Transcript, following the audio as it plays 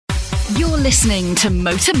You're listening to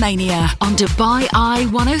Motormania on Dubai Eye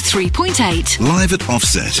 103.8. Live at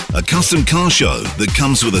Offset, a custom car show that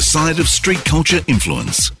comes with a side of street culture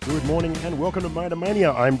influence. Good morning and welcome to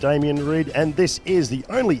Motormania. I'm Damien Reid and this is the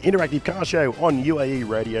only interactive car show on UAE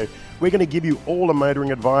Radio. We're going to give you all the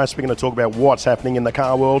motoring advice. We're going to talk about what's happening in the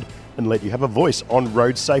car world and let you have a voice on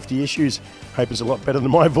road safety issues. Hope it's a lot better than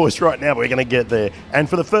my voice right now, but we're going to get there. And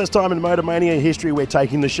for the first time in Motormania history, we're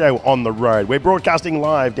taking the show on the road. We're broadcasting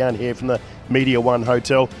live down here from the Media One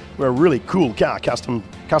Hotel, where a really cool custom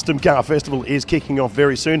car festival is kicking off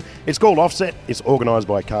very soon. It's called Offset. It's organised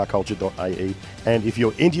by carculture.ae. And if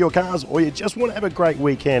you're into your cars or you just want to have a great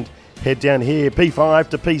weekend, head down here, P5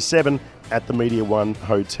 to P7 at the Media One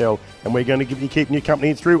Hotel. And we're going to keep you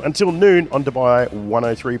company through until noon on Dubai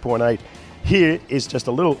 103.8. Here is just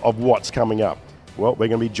a little of what's coming up. Well, we're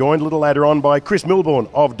going to be joined a little later on by Chris Milbourne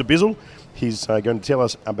of Debizzle. He's going to tell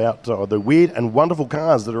us about the weird and wonderful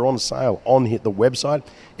cars that are on sale on the website.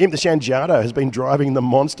 Imtishan Jada has been driving the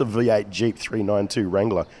monster V8 Jeep 392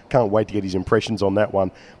 Wrangler. Can't wait to get his impressions on that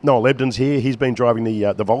one. Noel Ebden's here. He's been driving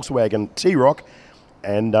the Volkswagen T-Roc.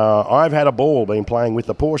 And I've had a ball being playing with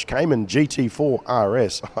the Porsche Cayman GT4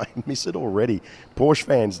 RS. I miss it already. Porsche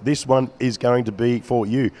fans, this one is going to be for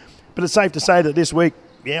you. But it's safe to say that this week,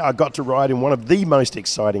 I got to ride in one of the most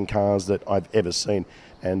exciting cars that I've ever seen.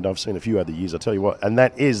 And I've seen a few other years, I'll tell you what. And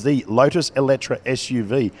that is the Lotus Eletre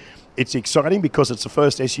SUV. It's exciting because it's the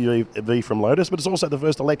first SUV from Lotus, but it's also the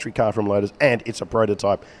first electric car from Lotus, and it's a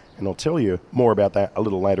prototype. And I'll tell you more about that a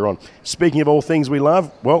little later on. Speaking of all things we love,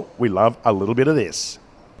 well, we love a little bit of this.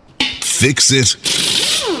 Fix it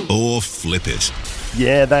or flip it.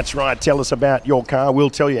 Yeah, that's right. Tell us about your car. We'll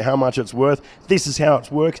tell you how much it's worth. This is how it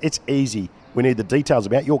works. It's easy. We need the details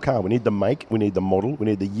about your car. We need the make, we need the model, we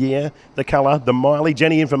need the year, the colour, the mileage,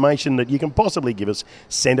 any information that you can possibly give us.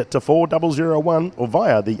 Send it to 4001 or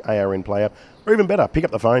via the ARN player. Or even better, pick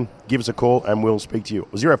up the phone, give us a call and we'll speak to you.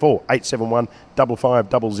 04871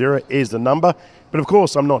 5500 is the number. But of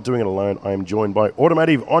course, I'm not doing it alone. I am joined by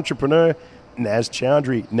automotive entrepreneur Naz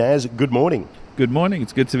Chowdhury. Naz, good morning. Good morning.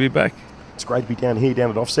 It's good to be back. It's great to be down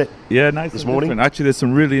at Offset. Yeah, nice this morning. Different. Actually, there's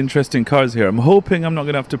some really interesting cars here. I'm hoping I'm not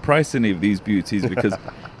going to have to price any of these beauties because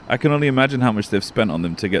I can only imagine how much they've spent on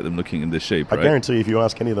them to get them looking in this shape. I guarantee if you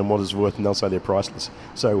ask any of them what it's worth, and they'll say they're priceless.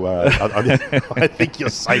 So I think you're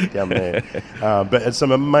safe down there. But it's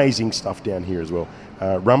some amazing stuff down here as well.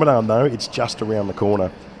 Ramadan, though, it's just around the corner.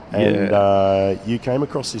 And you came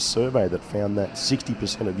across this survey that found that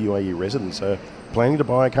 60% of UAE residents are planning to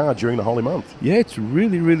buy a car during the holy month. Yeah, it's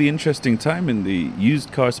really, really interesting time in the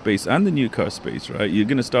used car space and the new car space, right? You're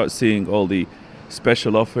going to start seeing all the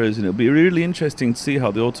special offers, and it'll be really interesting to see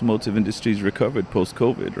how the automotive industry's recovered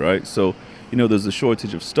post-COVID, right? So, there's a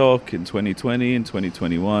shortage of stock in 2020 and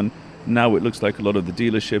 2021. Now it looks like a lot of the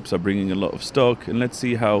dealerships are bringing a lot of stock, and let's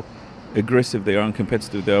see how aggressive they are and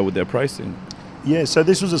competitive they are with their pricing. Yeah, so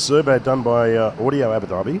this was a survey done by Audio Abu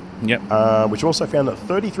Dhabi, which also found that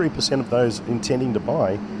 33% of those intending to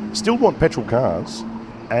buy still want petrol cars,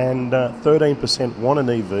 and 13% want an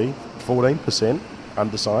EV, 14%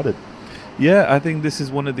 undecided. Yeah, I think this is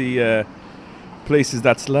one of the places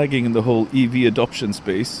that's lagging in the whole EV adoption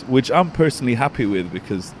space, which I'm personally happy with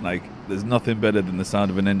because, there's nothing better than the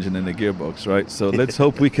sound of an engine and a gearbox, right? So let's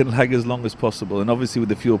hope we can lag as long as possible. And obviously with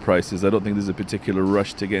the fuel prices, I don't think there's a particular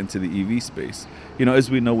rush to get into the EV space.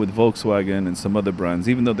 As we know with Volkswagen and some other brands,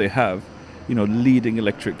 even though they have, leading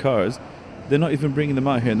electric cars, they're not even bringing them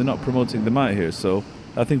out here and they're not promoting them out here. So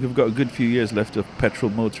I think we've got a good few years left of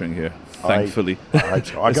petrol motoring here, thankfully. I hope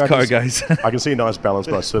so. As car guys. I can see a nice balance,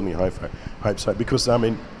 but I certainly hope so. Because,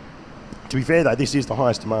 to be fair, though, this is the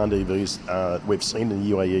highest demand EVs we've seen in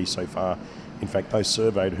the UAE so far. In fact, those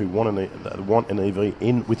surveyed who want an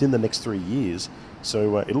EV within the next 3 years.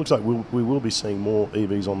 So it looks like we will be seeing more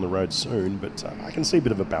EVs on the road soon, but I can see a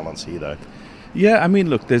bit of a balance here, though. Yeah,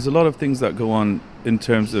 look, there's a lot of things that go on in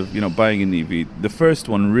terms of, buying an EV. The first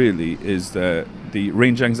one really is the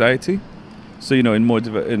range anxiety. So,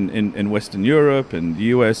 in Western Europe and the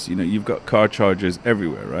US, you've got car chargers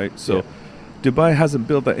everywhere, right? So. Yeah. Dubai hasn't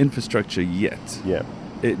built that infrastructure yet. Yeah,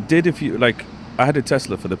 it did. I had a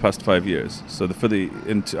Tesla for the past 5 years. So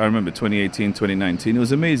I remember 2018, 2019. It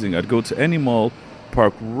was amazing. I'd go to any mall,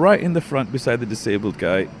 park right in the front beside the disabled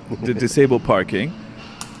guy, the disabled parking,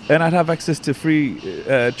 and I'd have access to free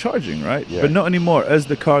charging, right? Yeah. But not anymore. As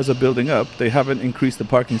the cars are building up, they haven't increased the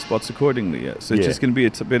parking spots accordingly yet. So it's just going to be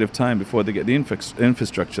a bit of time before they get the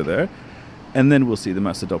infrastructure there. and then we'll see the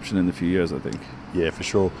mass adoption in a few years, I think. Yeah, for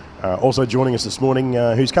sure. Also joining us this morning,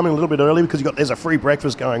 who's coming a little bit early because there's a free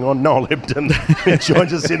breakfast going on. Noel Lipton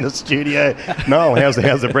joins us in the studio. Noel, how's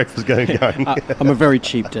the breakfast going? I'm a very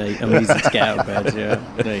cheap date. I'm easy to get out of bed. Yeah,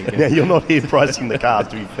 there you go. Now, you're not here pricing the cars,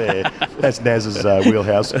 to be fair. That's Naz's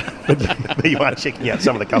wheelhouse. But you are checking out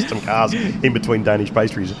some of the custom cars in between Danish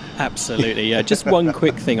pastries. Absolutely, yeah. Just one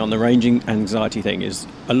quick thing on the ranging anxiety thing is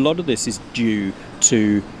a lot of this is due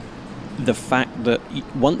to the fact that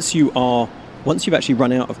once you've actually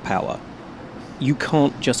run out of power, you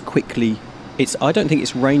can't just quickly. I don't think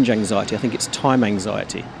it's range anxiety. I think it's time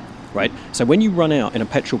anxiety, right? So when you run out in a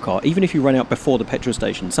petrol car, even if you run out before the petrol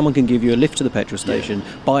station, someone can give you a lift to the petrol station,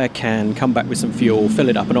 buy a can, come back with some fuel, fill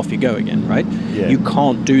it up, and off you go again, right? Yeah. You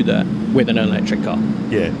can't do that with an electric car.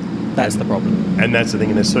 Yeah, That's the problem. and that's the thing.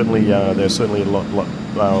 And there's certainly a lot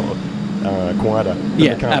quieter than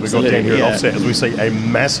Yeah, the cars we've got absolutely, down here yeah. at Offset, as we see a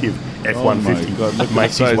massive F-150 God, look at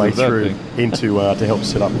makes the his size way of that through thing. into to help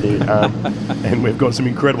set up there. And we've got some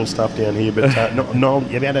incredible stuff down here. But Noel,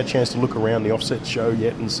 have you had a chance to look around the Offset show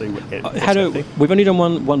yet and see what's happening? We've only done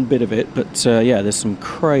one bit of it, but yeah, there's some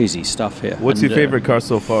crazy stuff here. What's And, your favourite car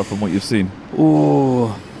so far from what you've seen?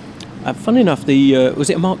 Funny enough, was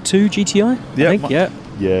it a Mark II GTI? Yeah, I think, yeah.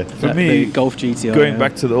 Yeah. For me, the Golf GTI. going yeah.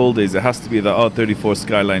 back to the old days, it has to be the R34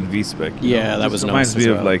 Skyline V-Spec. Yeah, that Just was reminds nice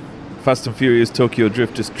me as of well. like Fast and Furious Tokyo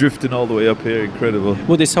Drift, just drifting all the way up here. Incredible.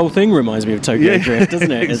 Well, this whole thing reminds me of Tokyo Yeah, Drift,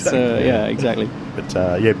 doesn't it? exactly. Yeah, exactly. But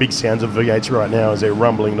big sounds of V8s right now as they're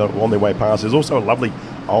rumbling on their way past. There's also a lovely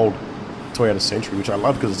old Toyota Century, which I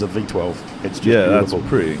love because it's a V12. It's just beautiful. That's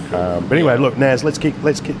pretty incredible. But anyway, look, Naz, let's kick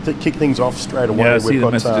things off straight away. Yeah, I see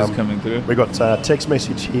the messages coming through. We've got a text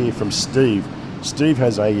message here from Steve. Steve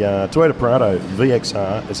has a Toyota Prado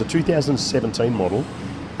VXR. It's a 2017 model.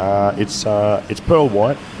 It's pearl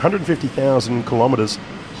white, 150,000 kilometres,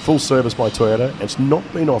 full service by Toyota. It's not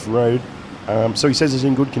been off-road, so he says it's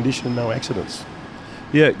in good condition and no accidents.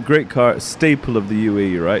 Yeah, great car, staple of the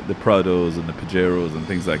UAE, right? The Prados and the Pajeros and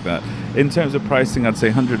things like that. In terms of pricing, I'd say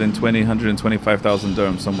 125,000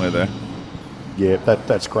 dirhams, somewhere there. Yeah,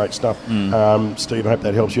 that's great stuff. Steve, I hope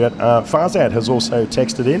that helps you out. Farzad has also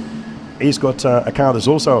texted in. He's got a car that's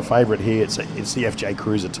also a favourite here. It's the FJ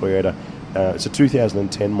Cruiser Toyota. It's a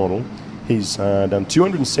 2010 model. He's done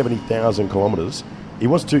 270,000 kilometres. He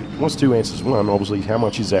wants two answers. One, obviously, how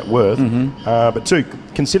much is that worth? But two,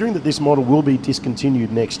 considering that this model will be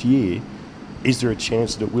discontinued next year, is there a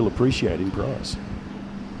chance that it will appreciate in price?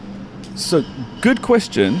 So, good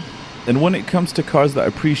question. And when it comes to cars that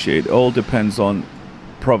appreciate, it all depends on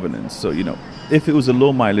provenance. So, if it was a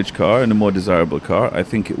low mileage car and a more desirable car, I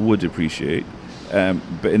think it would appreciate.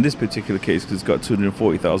 But in this particular case, because it's got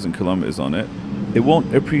 240,000 kilometers on it, it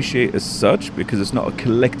won't appreciate as such because it's not a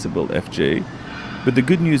collectible FJ. But the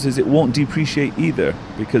good news is it won't depreciate either,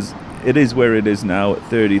 because it is where it is now at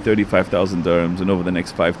 35,000 dirhams, and over the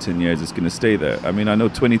next 5-10 years it's going to stay there. I mean, I know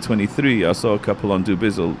 2023, I saw a couple on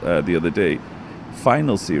Dubizzle the other day,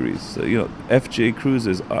 final series. So, FJ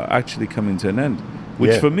Cruisers are actually coming to an end,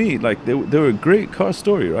 which for me, like, they were a great car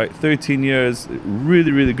story, right? 13 years,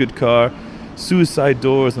 really, really good car. Suicide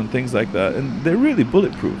doors and things like that, and they're really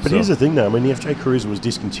bulletproof. But here's the thing, though. I mean, the FJ Cruiser was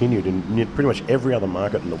discontinued in pretty much every other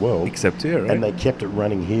market in the world, except here, right? and they kept it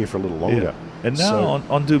running here for a little longer. Yeah. And now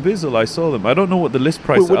on Dubizzle, I saw them. I don't know what the list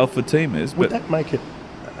price of Alpha Tame is, would but that make it?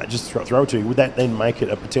 Just throw it to you. Would that then make it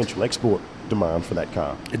a potential export demand for that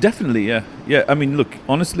car? definitely, yeah. I mean, look,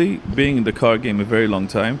 honestly, being in the car game a very long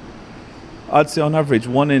time, I'd say on average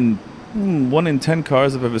 1 in 10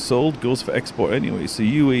 cars I've ever sold goes for export anyway. So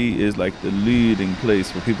UAE is like the leading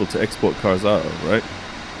place for people to export cars out of, right?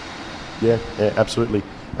 Yeah, absolutely.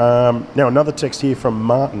 Now another text here from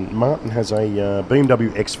Martin. Martin has a BMW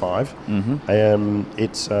X5.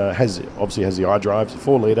 It has the iDrive, it's a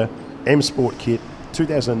 4-litre M Sport kit,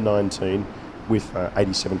 2019. With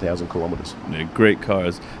 87,000 kilometres. Yeah, great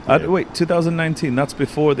cars. Wait, 2019, that's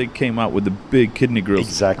before they came out with the big kidney grills.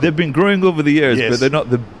 Exactly. They've been growing over the years, Yes. but they're not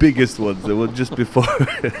the biggest ones. They were just before.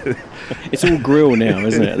 It's all grill now,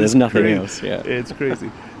 isn't it? There's nothing Crazy. else. Yeah. It's crazy.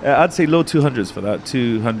 I'd say low 200s for that.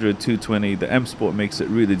 200, 220. The M Sport makes it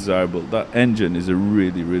really desirable. That engine is a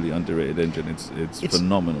really, really underrated engine. It's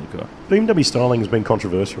phenomenal car. BMW styling has been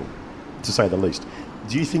controversial, to say the least.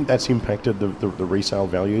 Do you think that's impacted the resale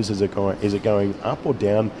values? Is it going up or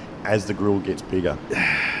down as the grille gets bigger?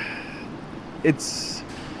 It's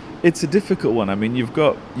a difficult one. I mean, you've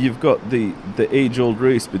got the age-old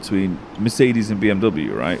race between Mercedes and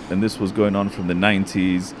BMW, right? And this was going on from the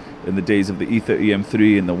 90s, in the days of the E30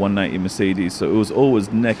 M3 and the 190 Mercedes. So it was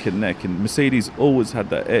always neck and neck, and Mercedes always had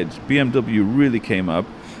that edge. BMW really came up,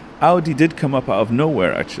 Audi did come up out of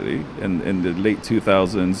nowhere, actually, in the late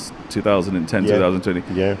 2000s, 2010, 2020.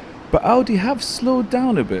 Yeah. But Audi have slowed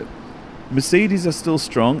down a bit. Mercedes are still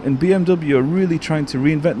strong, and BMW are really trying to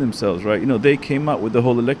reinvent themselves, right? You know, they came out with the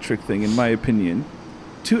whole electric thing, in my opinion,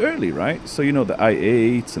 too early, right? So, you know, the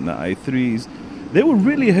i8s and the i3s, they were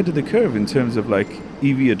really ahead of the curve in terms of, like,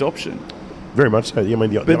 EV adoption. Very much so. I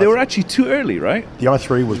mean, but they were actually too early, right? The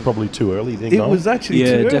i3 was probably too early. It was actually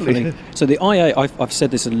too early. Definitely. So the i8, I've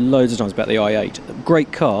said this loads of times about the i8.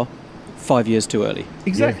 Great car, 5 years too early.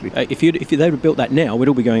 Exactly. If they had built that now, we'd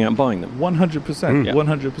all be going out and buying them. 100%. Yeah.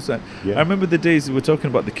 100%. Yeah. I remember the days we were talking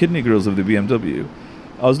about the kidney grills of the BMW.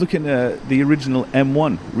 I was looking at the original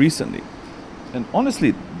M1 recently. And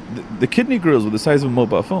honestly, the kidney grills were the size of a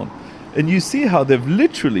mobile phone. And you see how they've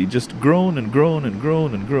literally just grown and grown and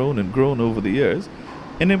grown and grown and grown over the years.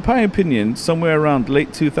 And in my opinion, somewhere around late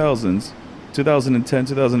 2000s, 2010,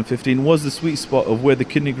 2015 was the sweet spot of where the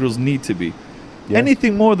kidney grills need to be. Yeah.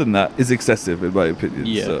 Anything more than that is excessive, in my opinion.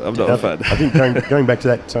 Yeah. So I'm not a fan. I think going back to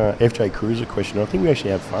that FJ Cruiser question, I think we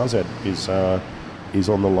actually have Farzad is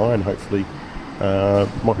on the line, hopefully.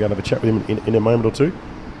 Might be able to have a chat with him in a moment or two.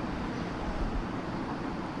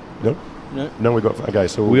 No, we got. Okay,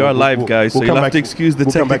 so we are live, guys. So you'll have to excuse the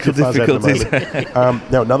technical difficulties.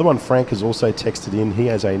 Now, another one. Frank has also texted in. He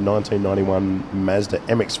has a 1991 Mazda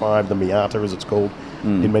MX-5, the Miata, as it's called,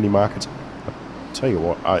 in many markets. I'll tell you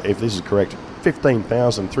what, if this is correct,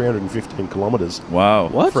 15,315 kilometres. Wow!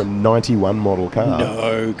 What for a 91 model car?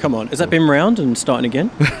 No, come on. Has that been round and starting again?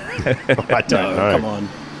 I don't know. Come on.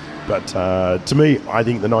 But to me, I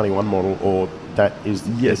think the 91 model, or that is,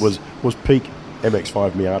 it was peak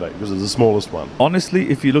MX-5 Miata, because it's the smallest one. Honestly,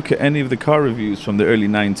 if you look at any of the car reviews from the early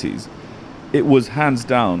 90s, it was hands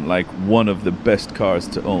down like one of the best cars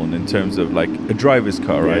to own in terms of like a driver's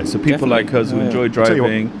car, right? So people like us who enjoy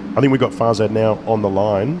driving. What, I think we've got Farzad now on the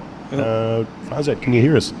line. Farzad, can you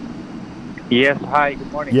hear us? Yes, hi,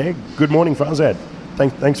 good morning. Yeah, good morning, Farzad.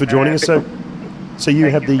 Thanks for joining us. So you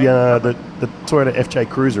have the Toyota FJ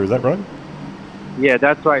Cruiser, is that right? Yeah,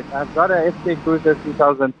 that's right. I've got a FJ Cruiser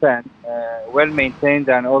 2010, well maintained,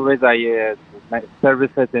 and always I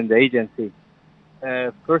service it in the agency.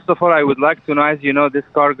 First of all, I would like to know, as you know, this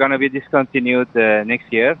car gonna be discontinued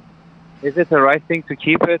next year. Is it the right thing to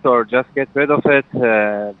keep it or just get rid of it?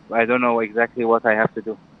 I don't know exactly what I have to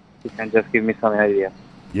do. You can just give me some idea.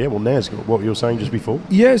 Yeah, well, Naz, what you were saying just before?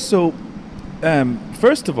 Yeah, so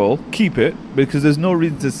first of all, keep it, because there's no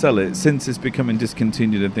reason to sell it since it's becoming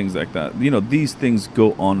discontinued and things like that. You know, these things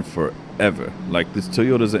go on forever. Like, these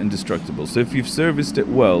Toyotas are indestructible. So if you've serviced it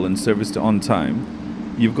well and serviced it on time,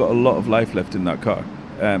 you've got a lot of life left in that car.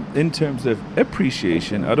 In terms of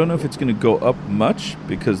appreciation, I don't know if it's going to go up much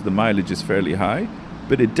because the mileage is fairly high,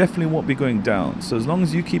 but it definitely won't be going down. So as long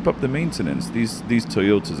as you keep up the maintenance, these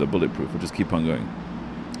Toyotas are bulletproof. We'll just keep on going.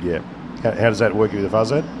 Yeah. How does that work with the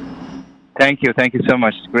Farzad? Thank you so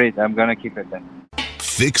much. Great, I'm going to keep it then.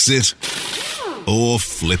 Fix it or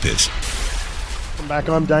flip it. Welcome back,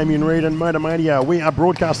 I'm Damien Reid and Motor Mania. We are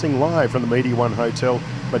broadcasting live from the Media One Hotel,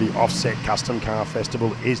 where the Offset Custom Car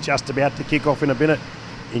Festival is just about to kick off in a minute.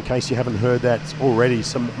 In case you haven't heard that, already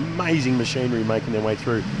some amazing machinery making their way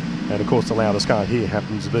through. And of course, the loudest car here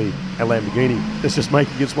happens to be a Lamborghini that's just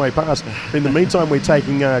making its way past. In the meantime, we're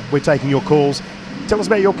taking your calls. Tell us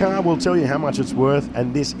about your car, we'll tell you how much it's worth,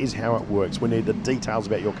 and this is how it works. We need the details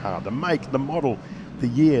about your car, the make, the model, the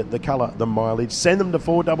year, the colour, the mileage. Send them to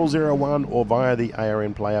 4001 or via the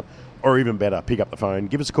ARN Play app, or even better, pick up the phone.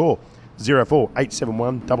 Give us a call,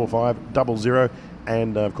 04871 5500.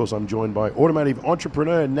 And of course, I'm joined by automotive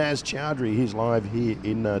entrepreneur Naz Chowdhury. He's live here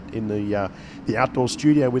in the outdoor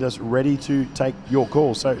studio with us, ready to take your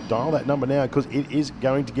call. So dial that number now, because it is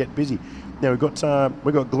going to get busy. Now we've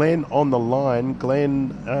got Glenn on the line. Glenn,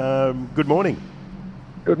 good morning.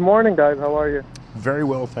 Good morning, guys. How are you? Very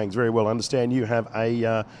well, thanks. Very well. I understand you have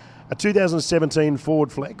a 2017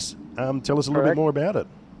 Ford Flex. Tell us a little bit more about it.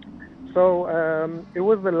 So it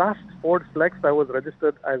was the last Ford Flex that was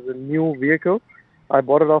registered as a new vehicle. I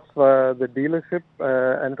bought it off the dealership,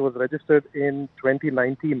 and it was registered in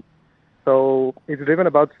 2019. So it's driven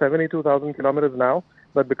about 72,000 kilometers now.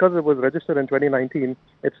 But because it was registered in 2019,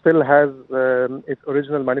 it still has its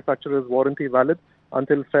original manufacturer's warranty valid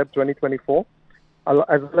until Feb 2024, as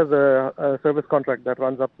well as a service contract that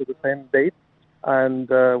runs up to the same date and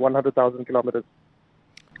 100,000 kilometers.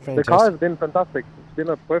 Fantastic. The car has been fantastic. It's been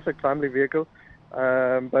a perfect family vehicle,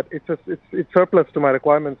 but it's surplus to my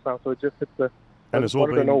requirements now, so it just hits the... And it's all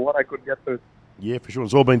wanted to know what I could get through. Yeah, for sure.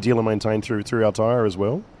 It's all been dealer maintained through Altaya as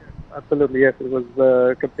well? Absolutely, yes. It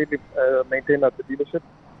was completely maintained at the dealership.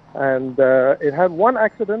 And it had one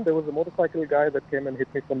accident. There was a motorcycle guy that came and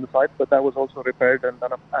hit me from the side, but that was also repaired and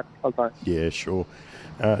done up at Altai. Yeah, sure.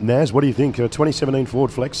 Naz, what do you think? 2017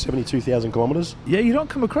 Ford Flex, 72,000 kilometres? Yeah, you don't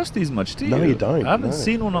come across these much, do you? No, you don't. I haven't no.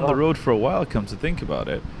 seen one on the road for a while, come to think about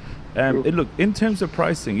it. Look, in terms of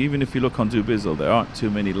pricing, even if you look on Dubizzle, there aren't too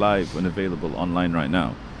many live and available online right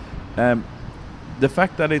now. The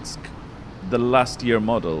fact that it's the last year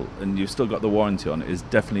model and you've still got the warranty on it is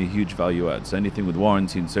definitely a huge value add. So anything with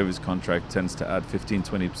warranty and service contract tends to add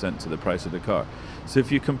 15-20% to the price of the car. So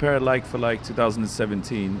if you compare like for like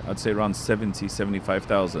 2017, I'd say around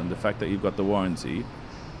 70-75,000. The fact that you've got the warranty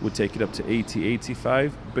would take it up to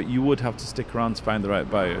 80-85, but you would have to stick around to find the right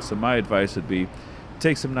buyer. So my advice would be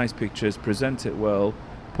take some nice pictures, present it well,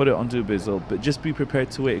 put it on Dubizzle, but just be prepared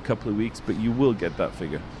to wait a couple of weeks, but you will get that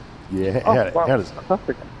figure. Yeah, Wow, how does...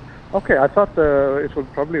 fantastic. Okay, I thought it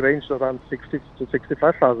would probably range around 60 to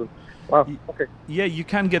 65,000. Wow. Okay. Yeah, you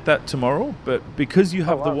can get that tomorrow, but because you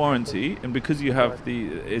have wow. the warranty and because you have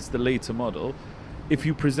it's the later model, if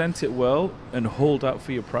you present it well and hold out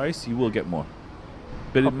for your price, you will get more.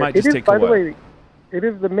 But it might just take a while. By the way, it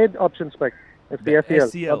is the mid-option spec. It's the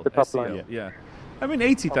SEL, not the top SEL, line. yeah. I mean,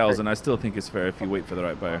 80,000 I still think is fair if you wait for the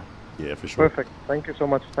right buyer. Yeah, for sure. Perfect. Thank you so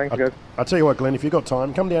much. Thanks, guys. I'll tell you what, Glenn, if you've got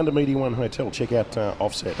time, come down to Media One Hotel, check out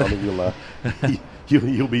Offset. I think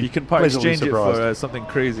you'll be You can part pleasantly exchange it surprised. for something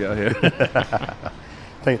crazy out here.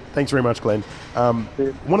 Thanks very much, Glenn.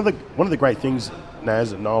 One of the great things,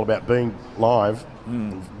 Naz and Noel, about being live,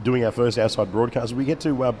 doing our first outside broadcast, we get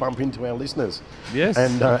to bump into our listeners. Yes.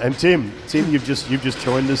 And Tim, you've just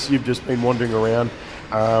joined us. You've just been wandering around.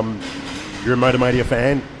 You're a Motormania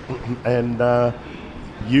fan, and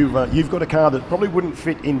you've got a car that probably wouldn't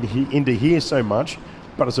fit into here so much,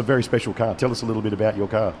 but it's a very special car. Tell us a little bit about your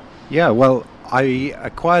car. Yeah, well, I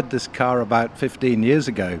acquired this car about 15 years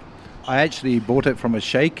ago. I actually bought it from a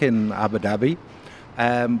sheikh in Abu Dhabi,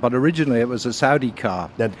 but originally it was a Saudi car.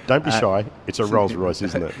 Now, don't be shy. It's a Rolls-Royce,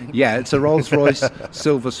 isn't it? Yeah, it's a Rolls-Royce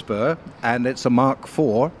Silver Spur, and it's a Mark IV,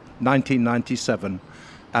 1997.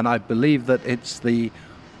 And I believe that it's the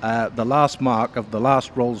last mark of the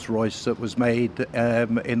last Rolls-Royce that was made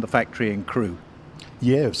in the factory in Crewe.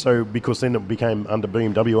 Yeah, so because then it became under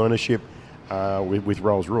BMW ownership with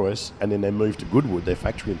Rolls-Royce, and then they moved to Goodwood, their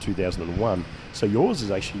factory, in 2001. So yours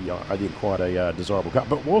is actually, I think, quite a desirable car.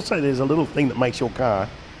 But also there's a little thing that makes your car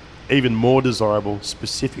even more desirable,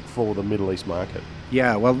 specific for the Middle East market.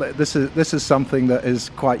 Yeah, well, this is something that is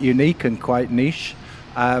quite unique and quite niche,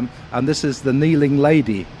 and this is the Kneeling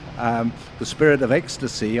Lady. The Spirit of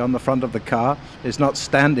Ecstasy on the front of the car is not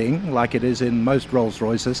standing like it is in most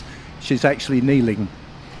Rolls-Royces. She's actually kneeling.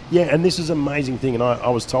 Yeah, and this is an amazing thing, and I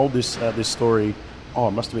was told this story,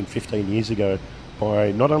 it must have been 15 years ago,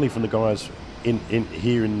 by not only from the guys in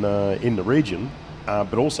the region,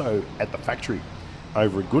 but also at the factory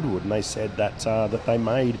over at Goodwood, and they said that they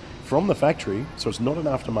made from the factory, so it's not an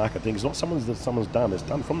aftermarket thing, it's not someone's done, it's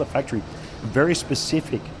done from the factory, a very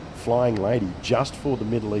specific Flying Lady just for the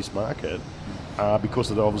Middle East market, because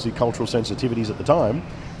of the obviously cultural sensitivities at the time.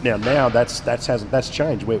 Now that's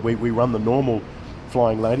changed. We run the normal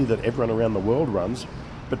Flying Lady that everyone around the world runs,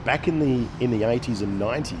 but back in the 80s and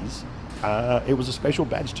 90s, it was a special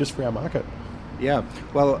badge just for our market. Yeah,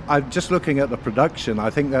 well, I'm just looking at the production. I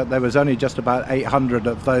think that there was only just about 800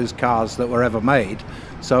 of those cars that were ever made.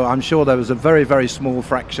 So I'm sure there was a very, very small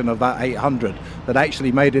fraction of that 800 that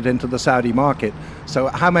actually made it into the Saudi market. So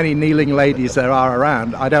how many kneeling ladies there are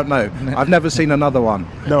around, I don't know. I've never seen another one.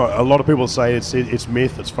 No, a lot of people say it's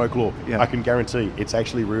myth, it's folklore. Yeah. I can guarantee it's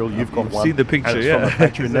actually real. You've got one. Seen the picture, and it's yeah. from the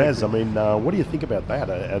factory in Naz. Exactly. I mean, what do you think about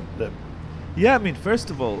that? Yeah, I mean, first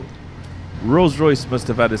of all, Rolls-Royce must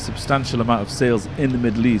have had a substantial amount of sales in the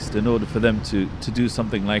Middle East in order for them to do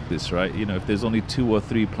something like this, right? You know, if there's only 2 or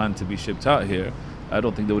 3 planned to be shipped out here, I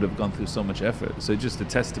don't think they would have gone through so much effort. So just a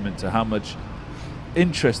testament to how much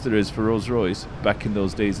interest there is for Rolls-Royce back in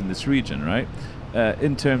those days in this region, right?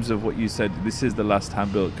 In terms of what you said, this is the last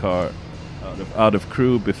hand-built car out of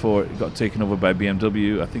Crewe before it got taken over by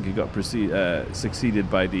BMW. I think it got succeeded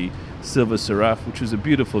by the Silver Seraph, which was a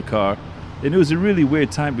beautiful car. And it was a really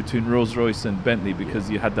weird time between Rolls-Royce and Bentley because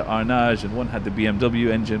you had the Arnage and one had the BMW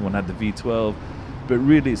engine, one had the V12. But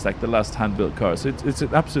really, it's like the last hand-built car. So it's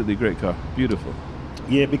an absolutely great car. Beautiful.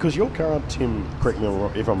 Yeah, because your car, Tim, correct me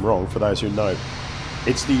if I'm wrong, for those who know,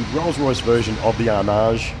 it's the Rolls-Royce version of the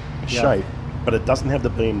Arnage shape, but it doesn't have the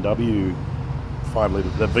BMW 5-litre,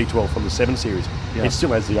 the V12 from the 7 Series. Yeah. It still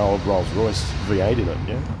has the old Rolls-Royce V8 in it,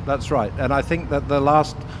 yeah? That's right. And I think that the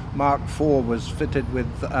last Mark IV was fitted with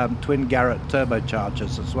twin Garrett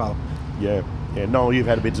turbochargers as well. Yeah. Noel, you've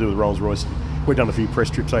had a bit to do with Rolls-Royce We've done a few press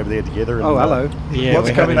trips over there together. And, Oh, hello. Yeah, What's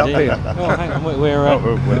we coming have up indeed. here? Oh, hang on,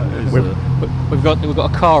 we've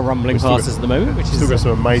got a car rumbling We've still past us at the moment, which Still got is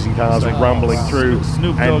some amazing cars rumbling through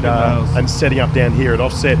Snoop Dogg in the house. and setting up down here at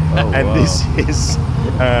Offset. And wow. this is,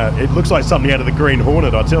 it looks like something out of the Green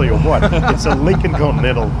Hornet, I tell you what. It's a Lincoln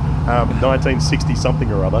Continental, 1960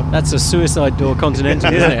 something or other. that's a suicide door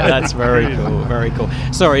Continental, isn't it? That's very cool, very cool.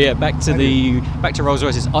 Sorry, yeah, back to Rolls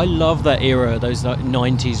Royces. I love that era, those like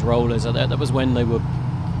 90s rollers. That was when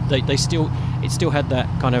it still had that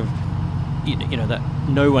kind of, you know, that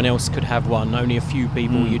no one else could have one, only a few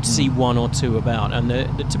people, you'd see one or two about, and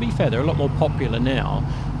to be fair, they're a lot more popular now,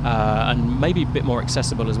 and maybe a bit more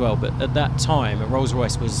accessible as well, but at that time a Rolls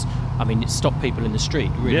Royce was, I mean, it stopped people in the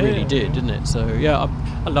street. It really did, didn't it? So yeah,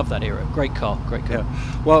 I love that era. Great car. Yeah.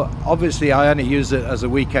 Well, obviously I only use it as a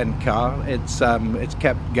weekend car. It's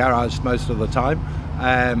kept garaged most of the time.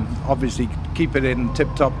 Obviously keep it in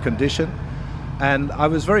tip-top condition. And I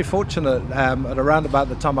was very fortunate at around about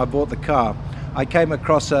the time I bought the car, I came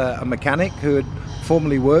across a mechanic who had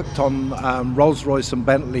formerly worked on Rolls-Royce and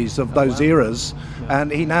Bentleys of those eras,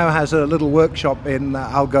 and he now has a little workshop in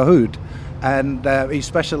Al Gahood, and he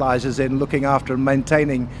specialises in looking after and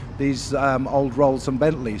maintaining these old Rolls and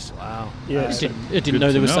Bentleys. Wow. Yeah. I didn't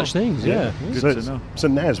know there were such things. Yeah. Good to know. So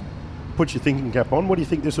Naz, put your thinking cap on. What do you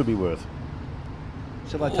think this would be worth?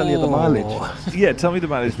 Shall I tell you the mileage? Yeah, tell me the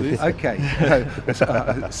mileage, please. Okay,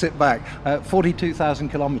 sit back. 42,000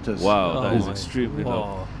 kilometres. Wow, that is extremely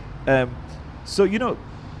low. So, you know,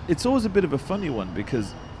 it's always a bit of a funny one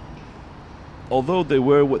because although they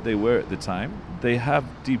were what they were at the time, they have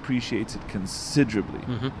depreciated considerably.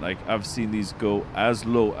 Like, I've seen these go as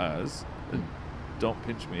low as, don't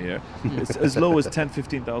pinch me here, it's as low as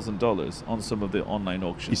 $10,000, $15,000 on some of the online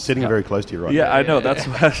auctions. He's sitting very close to you right Yeah, now. I know. That's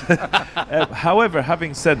what. However,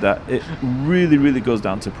 having said that, it really, really goes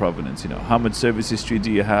down to provenance. You know, how much service history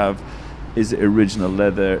do you have? Is it original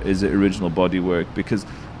leather? Is it original bodywork? Because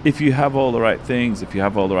if you have all the right things, if you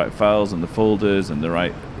have all the right files and the folders and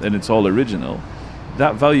and it's all original,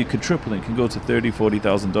 that value could triple and can go to $30,000,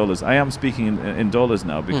 $40,000. I am speaking in dollars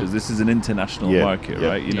now because this is an international market,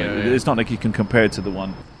 right? You know, it's not like you can compare it to the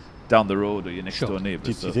one down the road or your next door neighbor.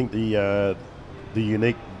 Do you think the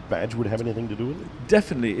unique badge would have anything to do with it?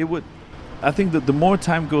 Definitely, it would. I think that the more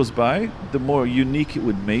time goes by, the more unique it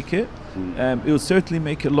would make it. It will certainly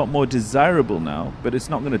make it a lot more desirable now, but it's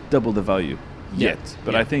not going to double the value yet.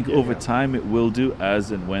 But I think over time it will do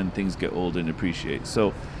as and when things get older and appreciate.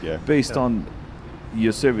 So based on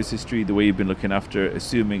your service history, the way you've been looking after,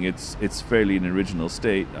 assuming it's fairly in original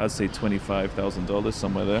state, I'd say $25,000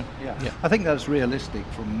 somewhere there. Yeah, I think that's realistic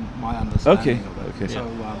from my understanding of it. Okay. So,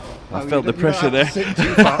 I felt the pressure there. Sit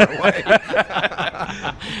too far away.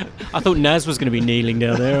 I thought Naz was going to be kneeling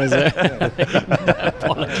down there as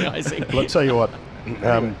apologising. Well, I'll tell you what,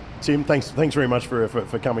 Tim, thanks very much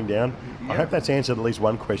for coming down. I hope that's answered at least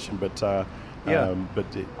one question, but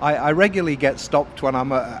I regularly get stopped when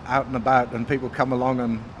I'm out and about and people come along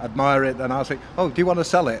and admire it, and I'll say, oh, do you want to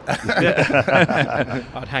sell it?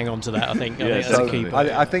 I'd hang on to that, I think. I think that's a key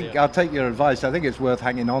point. I think I'll take your advice. I think it's worth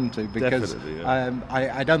hanging on to because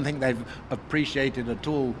I don't think they've appreciated at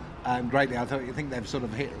all greatly. I think they've sort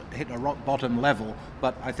of hit a rock bottom level,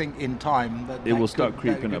 but I think in time it will start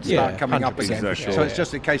creeping up, start coming up again. Exactly. So it's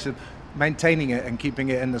just a case of maintaining it and keeping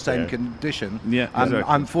it in the same condition. Yeah, exactly.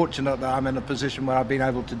 I'm fortunate that I'm in a position where I've been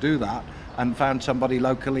able to do that and found somebody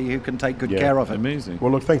locally who can take good care of it. Amazing.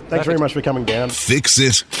 Well, look, thanks very much for coming down. Fix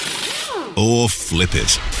it or flip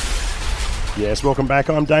it. Yes, welcome back.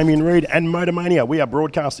 I'm Damien Reid and Motormania. We are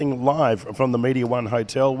broadcasting live from the Media One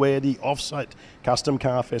Hotel where the Offsite Custom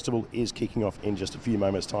Car Festival is kicking off in just a few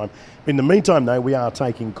moments' time. In the meantime, though, we are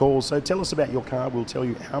taking calls. So tell us about your car. We'll tell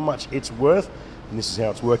you how much it's worth. And this is how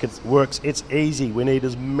it works. It's easy. We need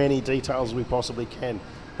as many details as we possibly can.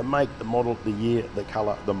 The make, the model, the year, the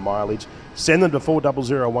colour, the mileage. Send them to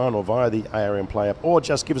 4001 or via the ARM Play app, or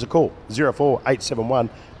just give us a call, 04871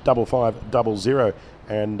 5500.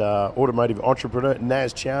 And automotive entrepreneur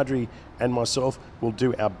Naz Chowdhury and myself will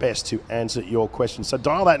do our best to answer your questions. So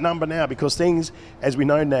dial that number now because things, as we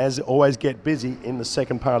know, Naz, always get busy in the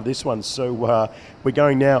second part of this one. So we're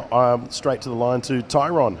going now straight to the line to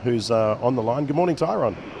Tyrone, who's on the line. Good morning,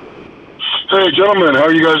 Tyrone. Hey, gentlemen. How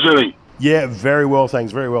are you guys doing? Yeah, very well,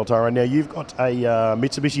 thanks. Very well, Tyrone. Now, you've got a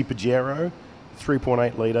Mitsubishi Pajero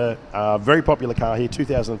 3.8 litre, very popular car here,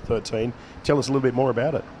 2013. Tell us a little bit more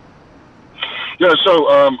about it. Yeah, so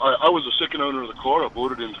I was the second owner of the car. I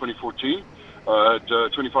bought it in 2014. I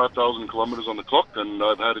had 25,000 kilometers on the clock, and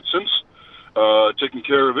I've had it since, taking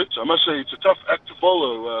care of it. I must say it's a tough act to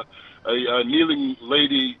follow. A kneeling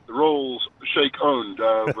lady Rolls Shake owned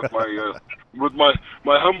with my with my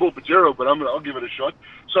humble Pajero, but I'll give it a shot.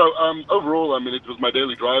 So overall, I mean, it was my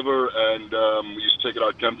daily driver, and we used to take it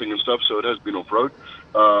out camping and stuff, so it has been off-road,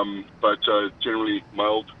 but generally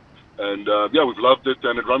mild. And yeah, we've loved it,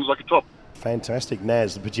 and it runs like a top. Fantastic.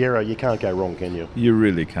 Naz, the Pajero, you can't go wrong, can you? You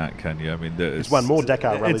really can't, can you? I mean, it's won more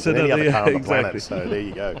Dakar rallies than any other car on the planet, so there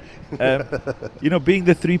you go. Being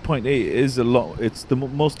the 3.8 is a lot. It's the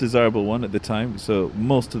most desirable one at the time, so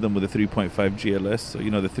most of them were the 3.5 GLS, so,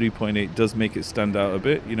 the 3.8 does make it stand out a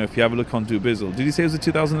bit. If you have a look on Dubizzle, did you say it was a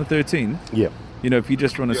 2013? Yeah. If you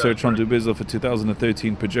just run a search on Dubizzle for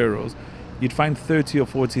 2013 Pajeros, you'd find 30 or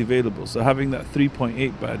 40 available. So having that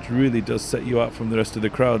 3.8 badge really does set you out from the rest of the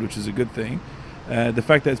crowd, which is a good thing. The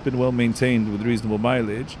fact that it's been well maintained with reasonable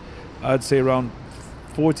mileage, I'd say around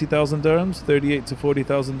 40,000 dirhams, 38 to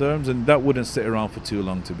 40,000 dirhams, and that wouldn't sit around for too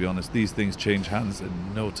long, to be honest. These things change hands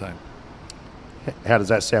in no time. How does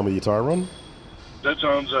that sound with your tyre on? That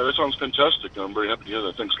sounds fantastic. I'm very happy to hear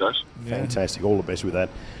that. Thanks, guys. Yeah. Fantastic. All the best with that.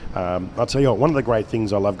 I'll tell you what, one of the great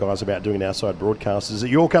things I love, guys, about doing outside broadcasts is that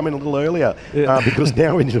you all come in a little earlier because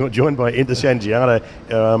now we're joined by Inter Sangiata.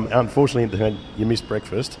 Unfortunately, you missed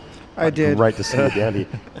breakfast. I did. Great to see you down here.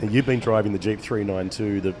 And you've been driving the Jeep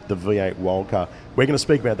 392, the V8 Wildcar. We're going to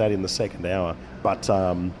speak about that in the second hour. But,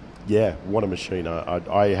 yeah, what a machine.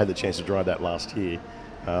 I had the chance to drive that last year.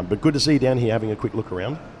 But good to see you down here having a quick look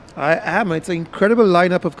around. I am. It's an incredible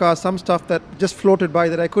lineup of cars. Some stuff that just floated by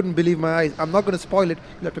that I couldn't believe my eyes. I'm not going to spoil it.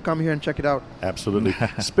 You'll have to come here and check it out. Absolutely.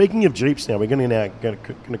 Speaking of Jeeps now, we're going to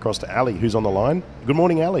across to Ali, who's on the line. Good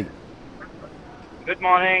morning, Ali. Good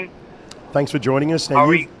morning. Thanks for joining us.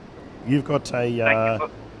 Now, you've got a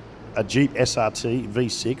Jeep SRT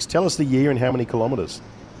V6. Tell us the year and how many kilometres.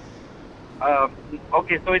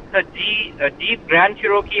 Okay, so it's a Jeep Grand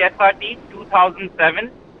Cherokee SRT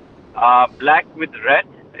 2007, black with red.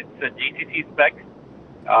 It's a GCC spec,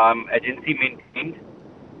 agency maintained.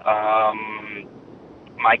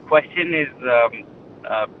 My question is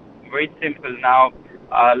very simple now.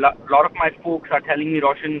 A lot of my folks are telling me,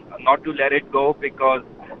 Roshan, not to let it go because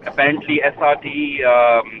apparently SRT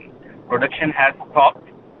production has stopped,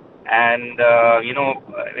 and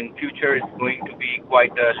in future it's going to be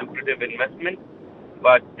quite a lucrative investment.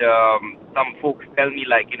 But some folks tell me,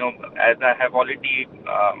 as I have already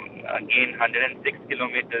gained 106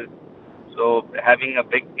 kilometers, so having a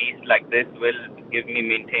big piece like this will give me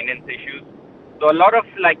maintenance issues. So a lot of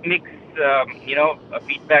mixed,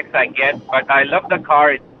 feedbacks I get, but I love the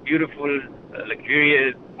car. It's beautiful,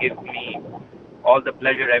 luxurious, gives me all the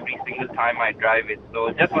pleasure every single time I drive it. So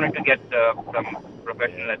just wanted to get some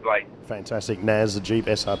professional advice. Fantastic. Naz, the Jeep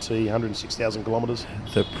SRT, 106,000 kilometres.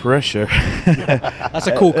 The pressure. That's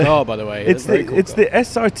a cool car, by the way. It's the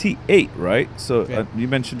SRT 8, right? So you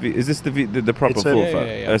mentioned is this the proper full fat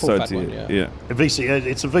SRT? One, yeah. V6,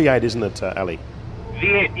 it's a V8, isn't it, Ali?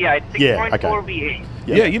 V8, yeah, it's 6.4 V8.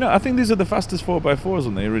 Yeah, I think these are the fastest 4x4s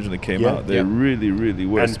when they originally came out. They really, really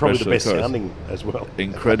were and probably the best cars. sounding as well.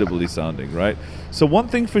 Incredibly sounding, right? So one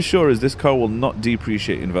thing for sure is this car will not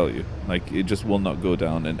depreciate in value. It just will not go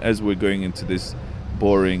down. And as we're going into this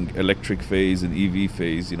boring electric phase and EV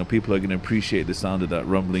phase, people are going to appreciate the sound of that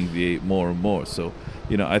rumbling V8 more and more. So,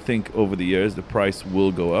 I think over the years the price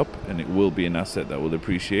will go up and it will be an asset that will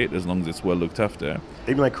appreciate as long as it's well looked after.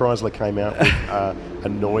 Even though Chrysler came out with a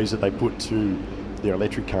noise that they put to their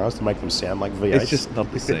electric cars to make them sound like V8s. It's just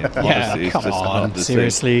not the same. Honestly, it's just not the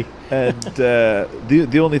seriously. Same. And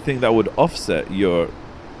the only thing that would offset your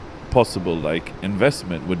possible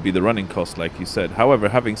investment would be the running cost, like you said. However,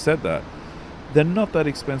 having said that, they're not that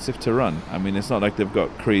expensive to run. I mean, it's not like they've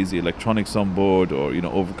got crazy electronics on board or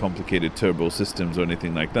overcomplicated turbo systems or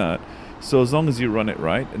anything like that. So as long as you run it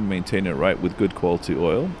right and maintain it right with good quality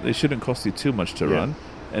oil, it shouldn't cost you too much to run,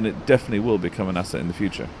 and it definitely will become an asset in the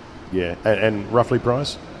future. Yeah, and roughly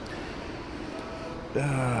price?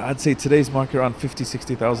 I'd say today's market around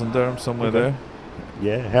 50,000-60,000 dirhams, somewhere there.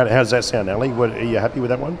 Yeah, how does that sound, Ali? Are you happy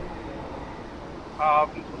with that one?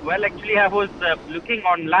 Well, actually, I was looking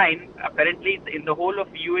online. Apparently, in the whole of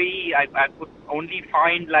UAE, I could only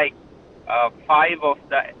find 5 of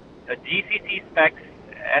the GCC specs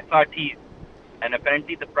SRTs, and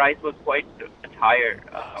apparently the price was quite higher.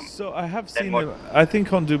 So I have seen them. I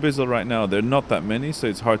think on Dubizzle right now, there are not that many, so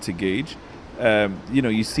it's hard to gauge.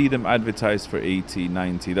 You see them advertised for 80,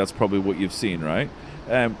 90. That's probably what you've seen, right?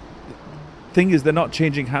 Thing is, they're not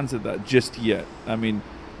changing hands at that just yet. I mean,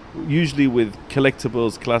 usually with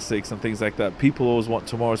collectibles, classics and things like that, people always want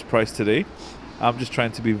tomorrow's price today. I'm just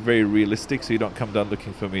trying to be very realistic, so you don't come down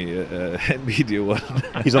looking for me at Media One.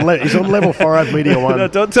 He's on level 5 Media One no,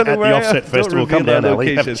 don't tell at him where the I Offset am. Festival. Come down,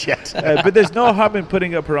 Ali. Have a chat. But there's no harm in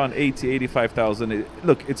putting up around 85,000.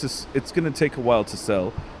 Look, it's going to take a while to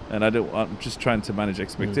sell, and I'm just trying to manage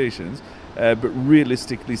expectations. But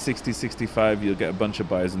realistically, 60, 65, you'll get a bunch of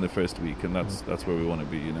buyers in the first week, and that's where we want to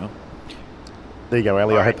be, you know. There you go,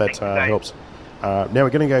 Ali. I hope that helps. Now we're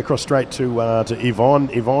going to go across straight to Yvonne.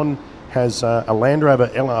 Yvonne has a Land Rover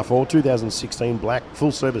LR4 2016 black,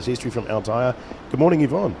 full service history from Altair. Good morning,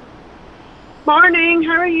 Yvonne. Morning,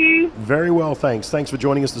 how are you? Very well, thanks. Thanks for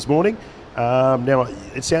joining us this morning. Now,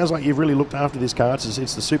 it sounds like you've really looked after this car. It's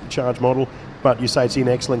the supercharged model, but you say it's in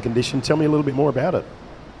excellent condition. Tell me a little bit more about it.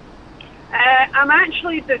 I'm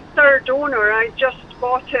actually the third owner. I just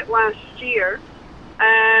bought it last year.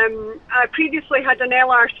 I previously had an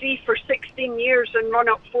LR3 for 16 years and run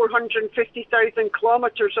up 450,000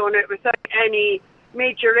 kilometres on it without any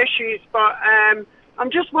major issues. But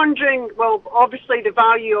I'm just wondering, well, obviously the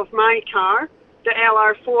value of my car, the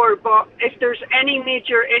LR4, but if there's any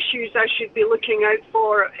major issues I should be looking out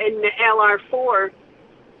for in the LR4.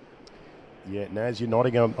 Yeah, Naz, you're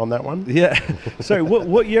nodding on that one? Yeah. Sorry,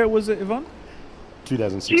 what year was it, Yvonne?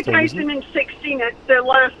 2016. 2016, it's the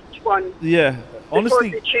last one. Yeah. Honestly,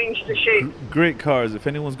 before they changed the shape. Great cars. If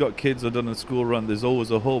anyone's got kids or done a school run, there's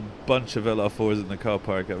always a whole bunch of LR4s in the car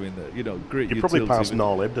park. I mean, great. You probably passed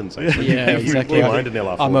Noel Ebdon's. Yeah, exactly.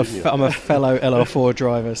 I'm a fellow LR4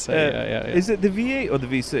 driver. So yeah. Is it the V8 or the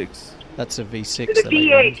V6? That's a V6. The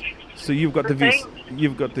V8. So you've got the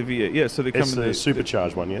V8. Yeah. So they come in the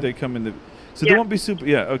supercharged one. Yeah. They come in the. So they won't be super.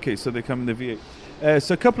 Yeah. Okay. So they come in the V8.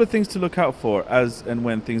 So a couple of things to look out for as and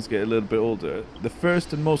when things get a little bit older. The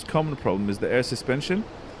first and most common problem is the air suspension.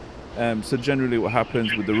 So generally what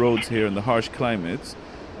happens with the roads here and the harsh climates,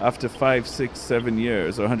 after 5, 6, 7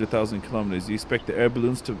 years or 100,000 kilometers, you expect the air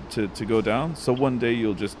balloons to go down. So one day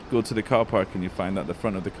you'll just go to the car park and you find that the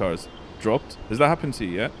front of the car's dropped. Has that happened to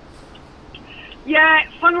you yet? Yeah,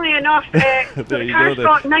 funnily enough, the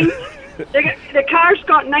car's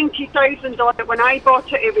got 90,000 on it. When I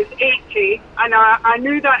bought it, it was 80, and I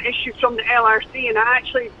knew that issue from the LRC, and I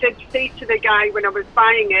actually did say to the guy when I was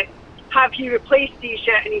buying it, have you replaced these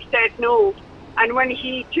yet? And he said no. And when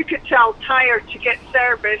he took it to Altair to get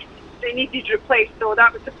serviced, they needed replaced, so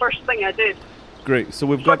that was the first thing I did. Great, so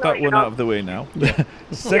we've got that one out of the way now. The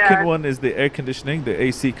second one is the air conditioning, the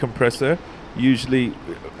AC compressor. Usually,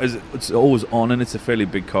 it's always on, and it's a fairly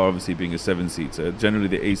big car, obviously being a 7-seater. Generally,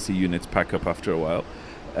 the AC units pack up after a while.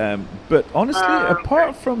 But honestly,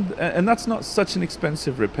 apart from... And that's not such an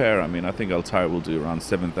expensive repair. I mean, I think Altair will do around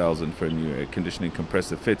 $7,000 for a new air conditioning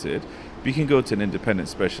compressor fitted. But you can go to an independent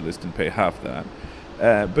specialist and pay half that.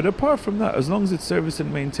 But apart from that, as long as it's serviced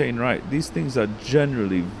and maintained right, these things are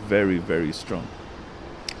generally very, very strong.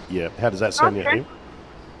 Yeah, how does that sound you?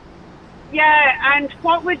 Yeah, and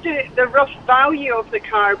what would the rough value of the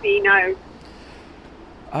car be now?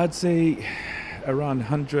 I'd say around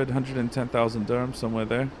 110,000 dirhams, somewhere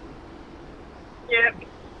there. Yeah,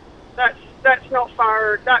 that's not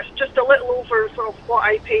far. That's just a little over of what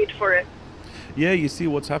I paid for it. Yeah, you see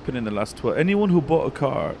what's happened in the last 12. Anyone who bought a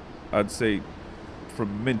car, I'd say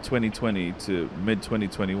from mid-2020 to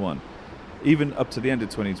mid-2021, even up to the end of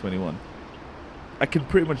 2021, I can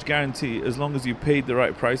pretty much guarantee as long as you paid the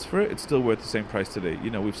right price for it, it's still worth the same price today.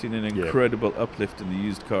 You know, we've seen an incredible uplift in the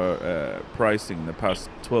used car pricing in the past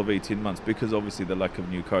 12, 18 months because obviously the lack of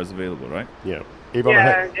new cars available, right? Yeah. Yvonne,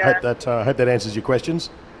 I hope that answers your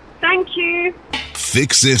questions. Thank you.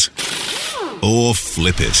 Fix it or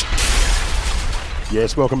flip it.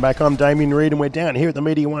 Yes, welcome back. I'm Damien Reid, and we're down here at the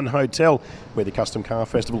Media One Hotel where the Custom Car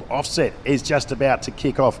Festival Offset is just about to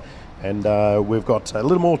kick off. And we've got a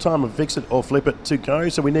little more time of Fix It or Flip It to go.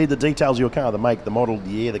 So we need the details of your car, the make, the model, the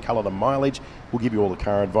year, the colour, the mileage. We'll give you all the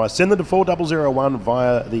car advice. Send them to 4001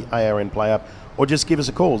 via the ARN Play Up, or just give us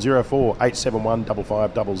a call, 04-871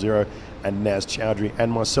 5500, and Naz Chowdhury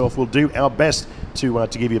and myself will do our best to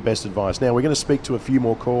give you best advice. Now, we're going to speak to a few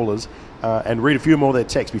more callers and read a few more of their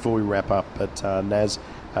texts before we wrap up. But Naz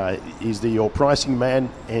is your pricing man,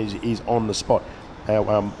 is on the spot.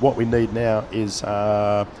 What we need now is...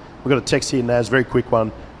 we've got a text here, Naz, very quick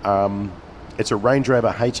one. It's a Range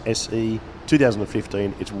Rover HSE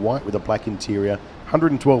 2015. It's white with a black interior,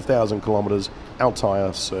 112,000 kilometres,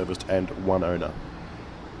 Altair serviced and one owner.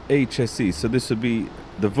 HSE, so this would be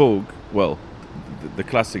the Vogue, well, the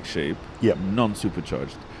classic shape,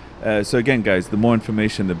 non-supercharged. So again, guys, the more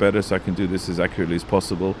information, the better, so I can do this as accurately as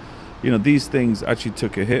possible. You know, these things actually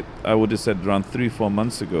took a hit. I would have said around 3-4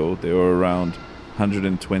 months ago, they were around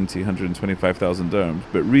 120, 125,000 dirhams.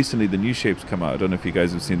 But recently the new shapes come out. I don't know if you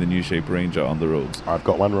guys have seen the new shape Ranger on the roads. I've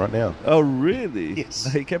got one right now. Oh, really?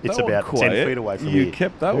 Yes. You kept It's that one about quiet. 10 feet away from You here.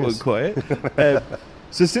 kept that one Yes. quiet.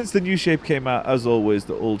 So since the new shape came out, as always,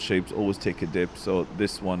 the old shapes always take a dip. So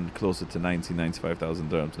this one closer to 90,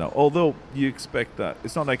 95,000 dirhams now. Although you expect that.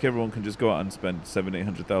 It's not like everyone can just go out and spend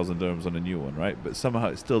 800,000 dirhams on a new one, right? But somehow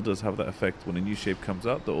it still does have that effect. When a new shape comes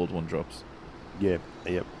out, the old one drops. Yeah,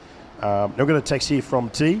 yep. Now we've got a text here from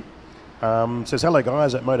T. Says, hello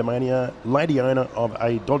guys at Motormania. Lady owner of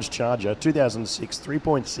a Dodge Charger, 2006,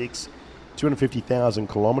 3.6, 250,000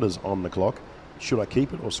 kilometres on the clock. Should I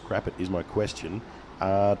keep it or scrap it is my question.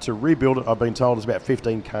 To rebuild it, I've been told it's about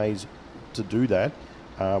 15 Ks to do that.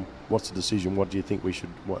 What's the decision? What do you think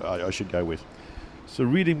I should go with? So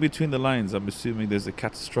reading between the lines, I'm assuming there's a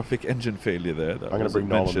catastrophic engine failure there. I'm going to bring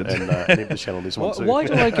Nolan and Ibtishan on this one too. Why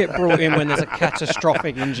do I get brought in when there's a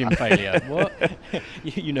catastrophic engine failure? What?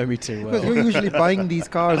 You know me too well. Because you're usually buying these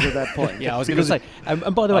cars at that point. Yeah, I was going to say.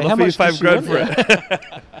 And by the way, I'll how offer you much does she want? $5,000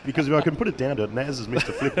 for it. Because if I can put it down to it, Naz is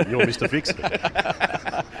Mr. Flip it, you're Mr. Fix it.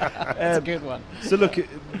 That's a good one. So look,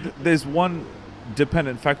 there's one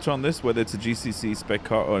dependent factor on this, whether it's a GCC spec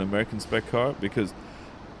car or an American spec car, because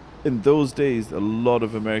in those days, a lot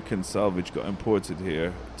of American salvage got imported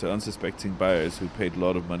here to unsuspecting buyers who paid a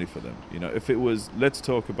lot of money for them. You know, if it was, let's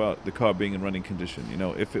talk about the car being in running condition. You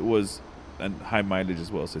know, if it was, and high mileage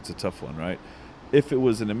as well, so it's a tough one, right? If it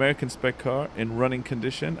was an American spec car in running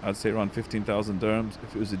condition, I'd say around 15,000 dirhams.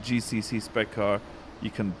 If it was a GCC spec car,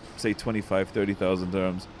 you can say 25, 30,000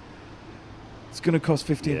 dirhams. It's going to cost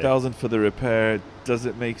 15,000 for the repair. Does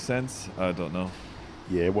it make sense? I don't know.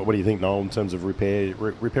 Yeah, what do you think, Noel, in terms of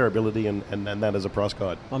repairability and that as a price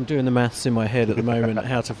guide? I'm doing the maths in my head at the moment,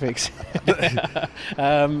 how to fix it.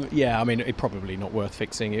 Yeah, I mean, it's probably not worth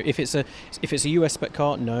fixing. If it's a US spec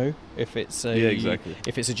car, no. If it's a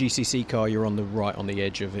if it's a GCC car, you're on the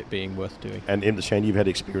edge of it being worth doing. And Ibtishan, you've had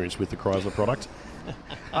experience with the Chrysler product.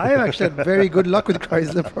 I have actually had very good luck with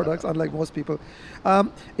Chrysler products, unlike most people.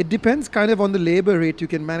 It depends kind of on the labor rate you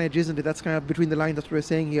can manage, isn't it? That's kind of between the lines, that's what we're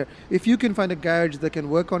saying here. If you can find a garage that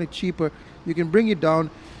can work on it cheaper, you can bring it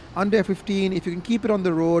down under 15. If you can keep it on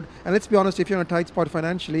the road, and let's be honest, if you're in a tight spot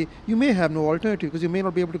financially, you may have no alternative because you may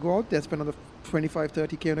not be able to go out there and spend another 25,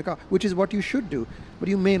 30K on a car, which is what you should do. But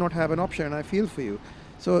you may not have an option, and I feel for you.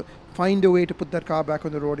 So find a way to put that car back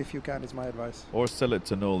on the road if you can, is my advice. Or sell it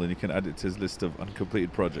to Noel and you can add it to his list of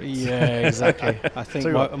uncompleted projects. Yeah, exactly. I think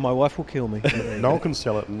my wife will kill me. Noel can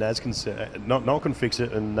sell it and Naz can Noel can fix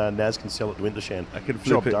it and Naz can sell it to Ibtishan. I can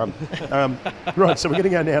flip it. Job done. Right, so we're going to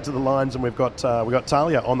go now to the lines, and we've got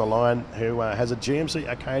Talia on the line who has a GMC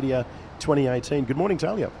Acadia 2018. Good morning,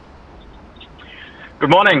 Talia.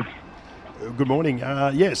 Good morning. Good morning.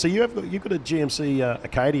 Yeah, so you've got a GMC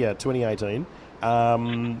Acadia 2018.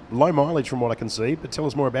 Low mileage from what I can see, but tell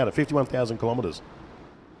us more about it. 51,000 kilometres.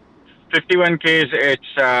 51 Ks,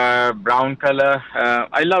 it's brown color.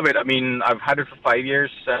 I love it. I mean, I've had it for 5 years,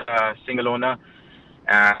 single owner.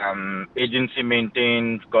 Agency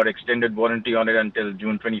maintained, got extended warranty on it until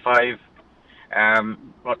June 25.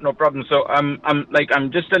 No problem. So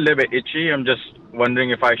I'm just a little bit itchy. I'm just wondering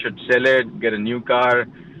if I should sell it, get a new car.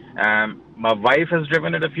 My wife has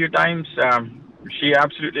driven it a few times. She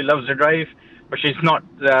absolutely loves the drive, but she's not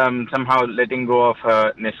somehow letting go of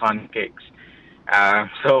her Nissan Kicks.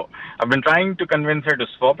 So I've been trying to convince her to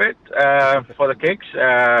swap it for the Kicks,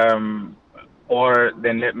 or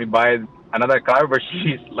then let me buy another car, but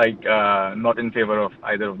she's not in favor of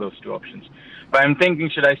either of those two options. But I'm thinking,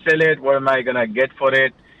 should I sell it? What am I going to get for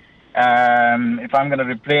it? If I'm going to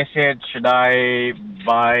replace it, should I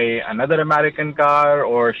buy another American car,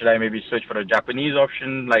 or should I maybe switch for a Japanese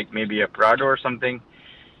option, like maybe a Prado or something?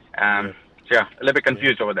 So yeah, a little bit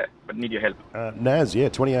confused over there, but need your help. Naz,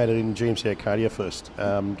 2018 GMC Acadia first.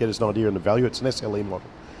 Get us an idea on the value. It's an SLE model.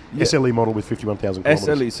 Yeah. SLE model with 51,000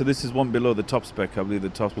 kilometres. SLE, so this is one below the top spec. I believe the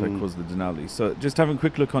top spec was the Denali. So just having a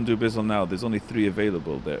quick look on Dubizzle now, there's only 3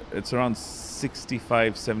 available there. It's around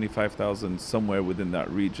 65, 75,000, somewhere within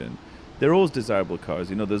that region. They're always desirable cars.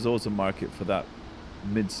 You know, there's always a market for that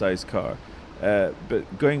mid-sized car.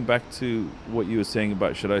 But going back to what you were saying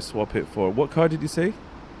about should I swap it for, what car did you say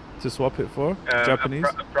to swap it for? Japanese?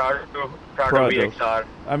 Prado VXR.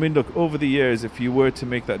 I mean, look, over the years, if you were to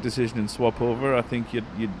make that decision and swap over, I think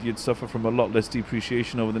you'd suffer from a lot less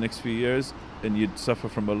depreciation over the next few years, and you'd suffer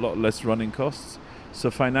from a lot less running costs.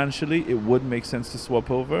 So financially, it would make sense to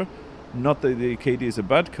swap over. Not that the Acadia is a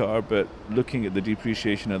bad car, but looking at the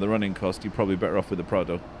depreciation and the running cost, you're probably better off with the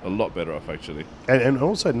Prado. A lot better off, actually. And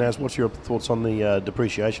also, Naz, what's your thoughts on the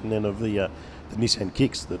depreciation then of the Nissan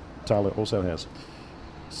Kicks that Taylor also has?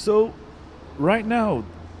 So, right now,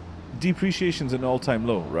 depreciation's an all-time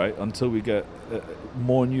low, right? Until we get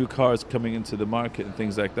more new cars coming into the market and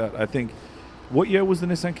things like that. I think, what year was the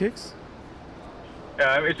Nissan Kicks?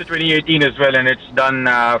 It's a 2018 as well, and it's done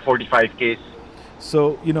 45Ks.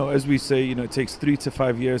 So, as we say, it takes 3 to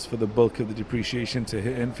 5 years for the bulk of the depreciation to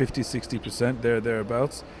hit in, 50-60%,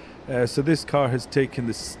 thereabouts. So this car has taken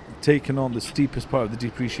on the steepest part of the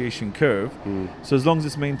depreciation curve. So as long as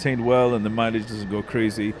it's maintained well and the mileage doesn't go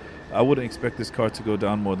crazy, I wouldn't expect this car to go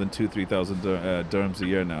down more than 2,000-3,000 dirhams a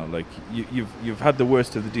year now. Like you've had the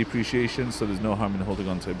worst of the depreciation, so there's no harm in holding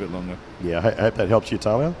on to it a bit longer. Yeah, I hope that helps you,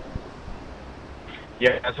 Talia.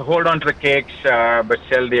 Yeah, so hold on to the Kicks, but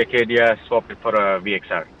sell the Acadia, swap it for a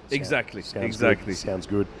VXR. Exactly. Good. Sounds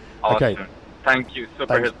good. Awesome. Okay. Thank you.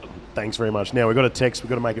 Super helpful. Thanks very much. Now, we've got a text. We've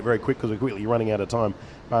got to make it very quick because we're quickly running out of time.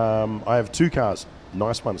 I have 2 cars.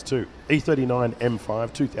 Nice ones too. E39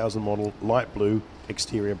 M5, 2000 model, light blue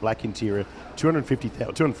exterior, black interior,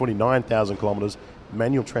 249,000 kilometres,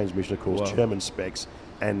 manual transmission, of course, Wow. German specs,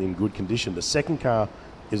 and in good condition. The second car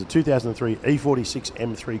is a 2003 E46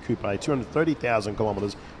 M3 Coupe, 230,000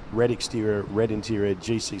 kilometres, red exterior, red interior,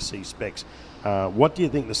 GCC specs. What do you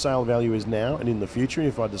think the sale value is now and in the future?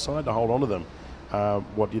 If I decide to hold on to them,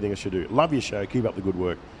 what do you think I should do? Love your show. Keep up the good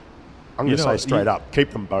work. I'm going to say straight up,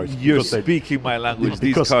 keep them both. You're speaking my language.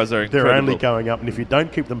 These cars are incredible. They're only going up, and if you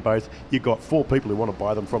don't keep them both, you've got 4 people who want to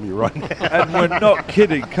buy them from you right now. And we're not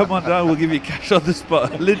kidding. Come on down, we'll give you cash on the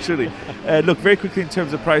spot, literally. Look, very quickly in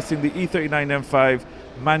terms of pricing, the E39 M5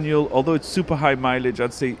 manual, although it's super high mileage,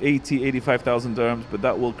 I'd say 85,000 dirhams, but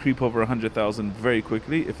that will creep over 100,000 very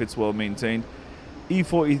quickly if it's well maintained.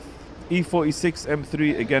 E46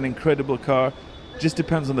 M3, again, incredible car. Just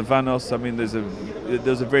depends on the Vanos. I mean, there's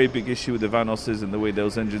a very big issue with the Vanoses and the way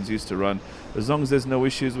those engines used to run. As long as there's no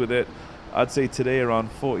issues with it, I'd say today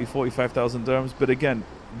around 45,000 dirhams. But again,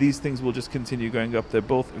 these things will just continue going up. They're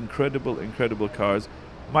both incredible cars.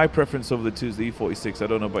 My preference over the two is the E46. I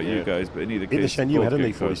don't know about you guys, but in either case, you had an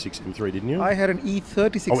E46 M3, didn't you? I had an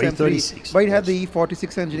E36 M3, E36. but it had the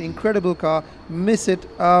E46 engine. Incredible car. Miss it.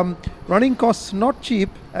 Running costs not cheap,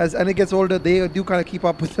 and it gets older, they do kind of keep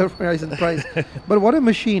up with the rise in price. But what a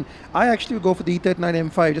machine. I actually would go for the E39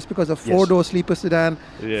 M5 just because of 4-door sleeper sedan,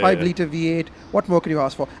 5-litre V8. What more can you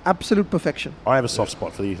ask for? Absolute perfection. I have a soft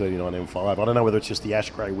spot for the E39 M5. I don't know whether it's just the ash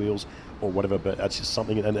grey wheels or whatever, but it's just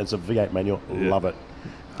something, and it's a V8 manual. Love it.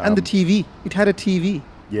 And the TV. It had a TV,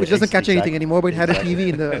 which doesn't catch anything anymore, but it had a TV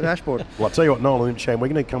in the dashboard. Well, I'll tell you what, Noel and Shane, we're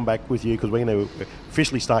going to come back with you because we're going to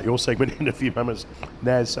officially start your segment in a few moments.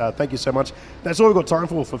 Naz, thank you so much. That's all we've got time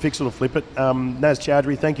for Fix It or Flip It. Naz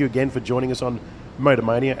Chowdhury, thank you again for joining us on Motor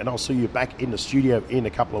Mania, and I'll see you back in the studio in a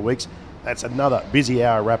couple of weeks. That's another busy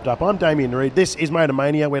hour wrapped up. I'm Damien Reid. This is Motor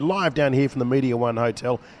Mania. We're live down here from the Media One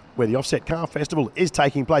Hotel, where the Offset Car Festival is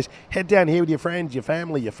taking place. Head down here with your friends, your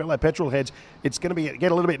family, your fellow petrol heads. It's going to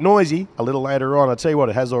get a little bit noisy a little later on. I'll tell you what,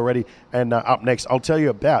 it has already. And up next, I'll tell you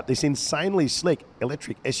about this insanely slick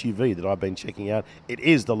electric SUV that I've been checking out. It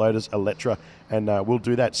is the Lotus Electra, and we'll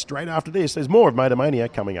do that straight after this. There's more of Motor Mania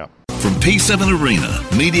coming up. From P7 Arena,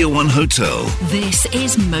 Media One Hotel. This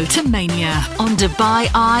is Motor Mania on Dubai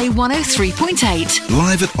Eye 103.8.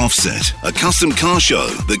 Live at Offset, a custom car show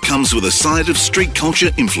that comes with a side of street culture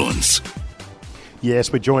influence.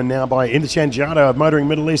 Yes, we're joined now by Interchange Jado of Motoring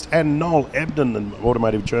Middle East and Noel Ebden, an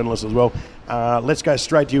automotive journalist as well. Let's go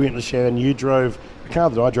straight to you, Interchange. You drove a car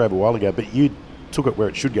that I drove a while ago, but you took it where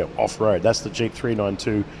it should go, off-road. That's the Jeep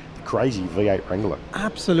 392. Crazy V8 Wrangler.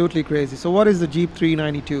 Absolutely crazy. So what is the Jeep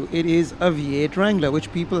 392? It is a V8 Wrangler,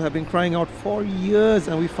 which people have been crying out for years,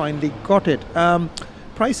 and we finally got it.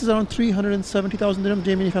 Price is around 370,000 dirhams,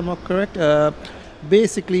 Damien, if I'm not correct.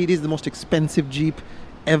 Basically, it is the most expensive Jeep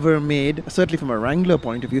ever made, certainly from a Wrangler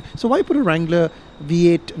point of view. So why put a Wrangler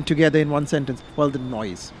V8 together in one sentence? Well, the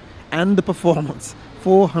noise and the performance.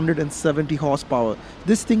 470 horsepower.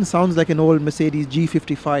 This thing sounds like an old Mercedes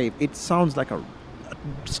G55. It sounds like a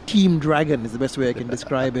steam dragon is the best way I can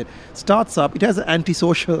describe it. Starts up, it has an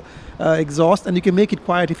antisocial exhaust, and you can make it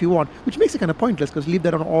quiet if you want, which makes it kind of pointless because leave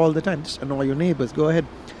that on all the time, just annoy your neighbors. Go ahead.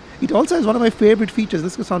 It also has one of my favorite features.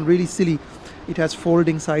 This could sound really silly. It has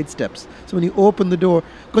folding side steps. So when you open the door,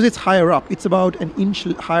 because it's higher up, it's about an inch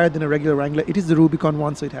higher than a regular Wrangler. It is the Rubicon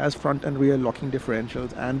one, so it has front and rear locking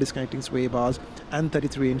differentials and disconnecting sway bars and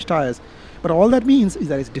 33-inch tires. But all that means is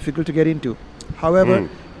that it's difficult to get into. However,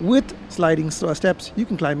 with sliding steps, you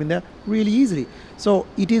can climb in there really easily. So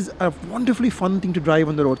it is a wonderfully fun thing to drive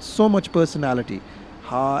on the road. So much personality.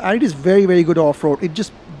 And it is very, very good off-road. It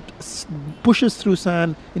just pushes through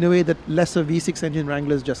sand in a way that lesser V6 engine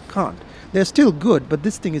Wranglers just can't. They're still good, but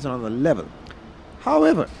this thing is on another level.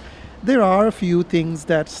 However, there are a few things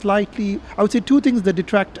that slightly, I would say 2 things that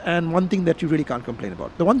detract and 1 thing that you really can't complain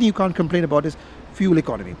about. The 1 thing you can't complain about is fuel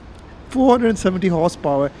economy. 470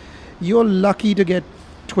 horsepower, you're lucky to get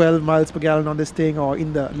 12 miles per gallon on this thing, or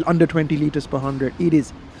in the under 20 liters per 100. It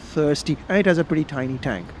is thirsty, and it has a pretty tiny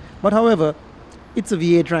tank. But however, it's a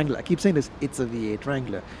V8 Wrangler. I keep saying this, it's a V8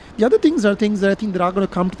 Wrangler. The other things are things that I think that are going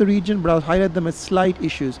to come to the region, but I'll highlight them as slight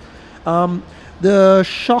issues. The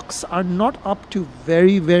shocks are not up to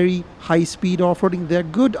very, very high speed off-roading. They're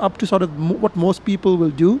good up to sort of what most people will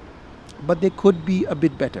do, but they could be a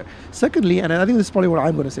bit better. Secondly, and I think this is probably what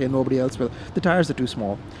I'm going to say and nobody else will, the tires are too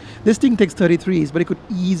small. This thing takes 33s, but it could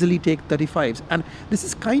easily take 35s. And this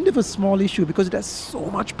is kind of a small issue because it has so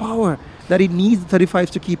much power that it needs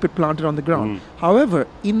 35s to keep it planted on the ground. However,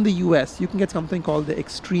 in the US, you can get something called the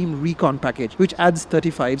Extreme Recon package, which adds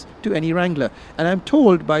 35s to any Wrangler. And I'm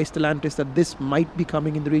told by Stellantis that this might be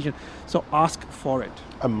coming in the region. So ask for it.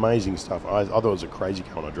 Amazing stuff. I thought it was a crazy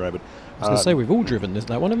car when I drove it. I was going to say, we've all driven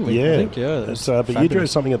that one, haven't we? Yeah. I think, yeah. But you drove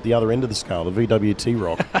something at the other end of the scale, the VW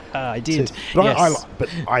T-Roc. I did. But, yes. but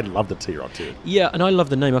I love the T-Roc too. Yeah, and I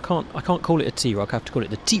love the name. I can't call it a T-Roc. I have to call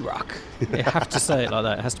it the T-Roc. I have to say it like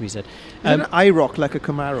that. It has to be said. An I-Roc like a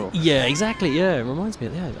Camaro. Yeah, exactly. Yeah, it reminds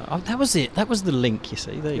me. Yeah, that was it. That was the link. You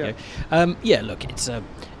see, there you go. Yeah, look, it's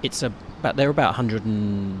about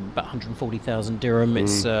 140,000 dirham.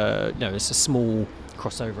 It's it's a small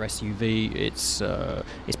crossover SUV. It's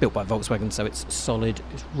built by Volkswagen, so it's solid.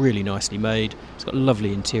 It's really nicely made. It's got a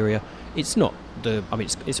lovely interior. It's not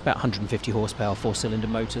it's about 150 horsepower 4-cylinder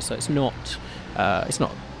motor, so it's not a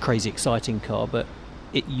crazy exciting car, but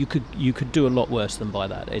you could do a lot worse than buy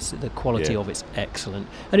that. It's the quality of it's excellent,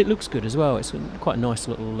 and it looks good as well. It's quite a nice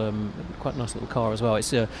little car as well. It's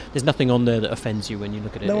there's nothing on there that offends you when you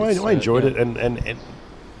look at it. No, I enjoyed it, and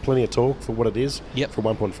plenty of torque for what it is. Yep. For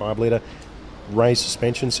 1.5 litre. Raised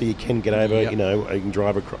suspension, so you can get over, you can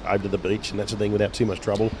drive over to the beach and that sort of thing without too much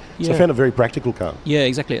trouble. So I found a very practical car. Yeah,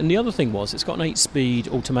 exactly. And the other thing was, it's got an 8-speed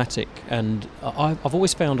automatic, and I've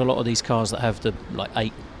always found a lot of these cars that have the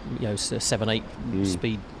 7-8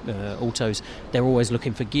 speed autos, they're always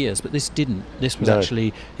looking for gears, but this didn't. This was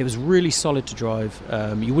actually, it was really solid to drive.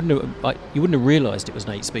 You wouldn't have realised it was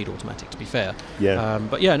an 8-speed automatic, to be fair. Yeah.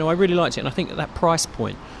 But yeah, no, I really liked it, and I think at that price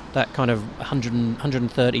point, that kind of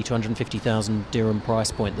 130 to 150,000 dirham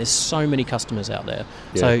price point, there's so many customers out there.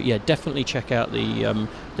 Yeah. So yeah, definitely check out the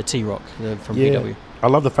T-Roc from VW. I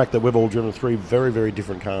love the fact that we've all driven 3 very, very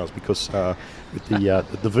different cars, because with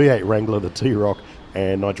the V8 Wrangler, the T-Roc,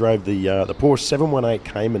 and I drove the Porsche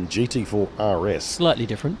 718 Cayman GT4 RS. Slightly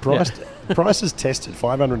different. Prices tested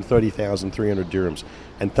 530,300 dirhams.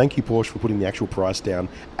 And thank you, Porsche, for putting the actual price down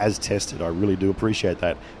as tested. I really do appreciate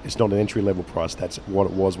that. It's not an entry-level price. That's what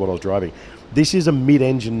it was, what I was driving. This is a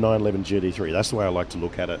mid-engine 911 GT3. That's the way I like to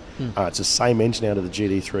look at it. It's the same engine out of the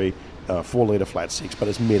GT3, 4-litre flat 6, but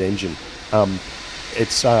it's mid-engine.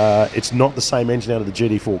 It's not the same engine out of the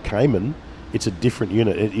GT4 Cayman. It's a different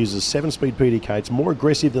unit. It uses 7-speed PDK. It's more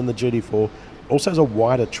aggressive than the GT4. Also has a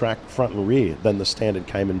wider track front and rear than the standard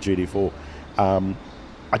Cayman GT4.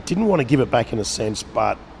 I didn't want to give it back in a sense,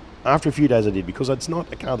 but after a few days I did, because it's not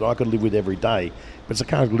a car that I could live with every day, but it's a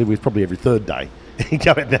car I could live with probably every third day. You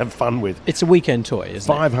go out and have fun with. It's a weekend toy, isn't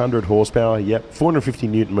 500 horsepower, 450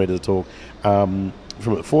 newton metres of torque, from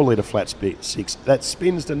a 4-litre flat 6. That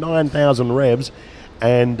spins to 9,000 revs.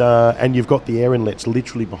 And you've got the air inlets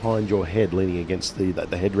literally behind your head, leaning against the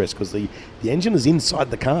headrest, because the engine is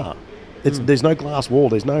inside the car. There's no glass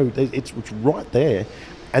wall. It's right there,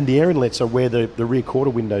 and the air inlets are where the rear quarter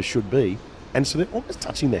windows should be, and so they're almost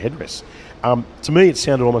touching the headrests. To me, it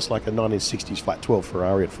sounded almost like a 1960s flat 12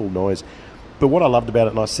 Ferrari at full noise. But what I loved about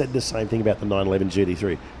it, and I said the same thing about the 911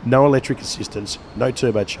 GT3, no electric assistance, no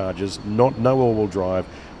turbochargers, no all-wheel drive.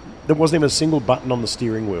 There wasn't even a single button on the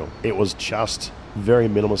steering wheel. It was just very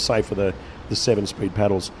minimal, save for the 7-speed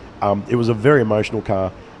paddles. It was a very emotional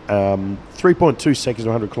car. 3.2 seconds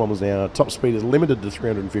to 100 kilometres an hour. Top speed is limited to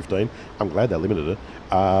 315. I'm glad they limited it.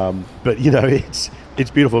 But it's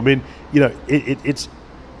beautiful. I mean, it's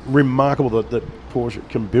remarkable that Porsche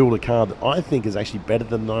can build a car that I think is actually better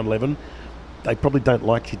than the 911. They probably don't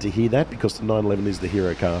like you to hear that, because the 911 is the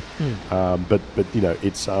hero car. But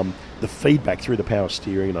it's the feedback through the power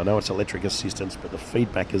steering, and I know it's electric assistance, but the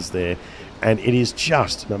feedback is there, and it is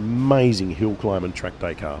just an amazing hill climb and track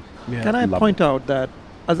day car. Yeah. Can I point out that,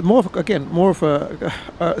 as more of a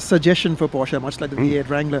suggestion for Porsche, much like the V8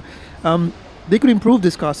 Wrangler, they could improve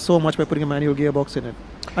this car so much by putting a manual gearbox in it.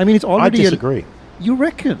 I mean, it's already. I disagree. You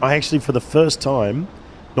reckon? I actually, for the first time.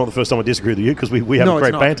 Not the first time I disagree with you, because we have a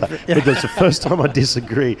great banter, but it's the first time I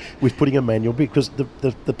disagree with putting a manual, because the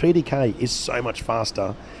PDK is so much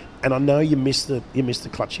faster And I know you missed the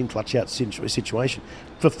clutch in, clutch out situation.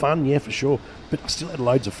 For fun, yeah, for sure. But I still had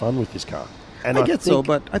loads of fun with this car. And I get so,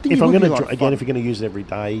 but I think if I'm going to if you're going to use it every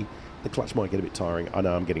day, the clutch might get a bit tiring. I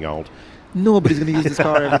know I'm getting old. Nobody's going to use this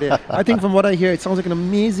car every day. I think from what I hear, it sounds like an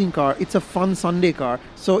amazing car. It's a fun Sunday car.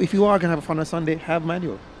 So if you are going to have a fun on Sunday, have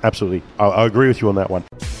manual. Absolutely. I agree with you on that one.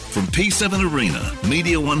 From P7 Arena,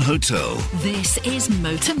 Media One Hotel. This is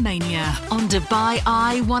Motor Mania on Dubai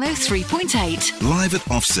Eye 103.8. Live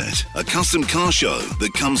at Offset, a custom car show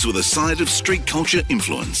that comes with a side of street culture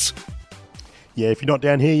influence. Yeah, if you're not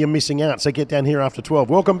down here, you're missing out. So get down here after 12.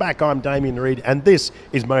 Welcome back. I'm Damien Reid, and this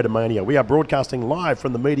is Motor Mania. We are broadcasting live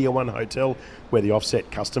from the Media One Hotel, where the Offset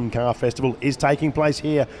Custom Car Festival is taking place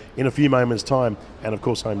here in a few moments' time. And of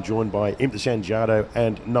course, I'm joined by Imtishan Jado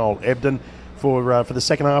and Noel Ebden for the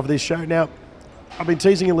second half of this show. Now, I've been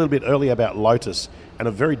teasing a little bit earlier about Lotus and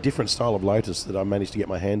a very different style of Lotus that I managed to get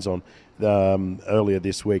my hands on earlier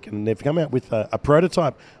this week. And they've come out with a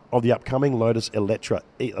prototype of the upcoming Lotus electric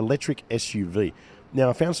SUV.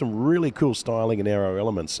 Now, I found some really cool styling and aero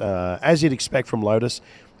elements. As you'd expect from Lotus,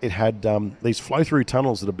 it had these flow-through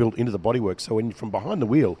tunnels that are built into the bodywork. So from behind the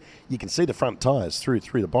wheel, you can see the front tyres through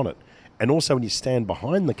the bonnet. And also when you stand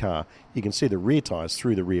behind the car, you can see the rear tyres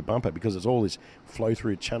through the rear bumper because it's all this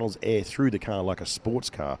flow-through channels air through the car like a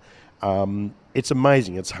sports car. It's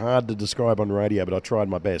amazing. It's hard to describe on radio, but I tried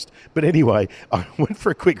my best. But anyway, I went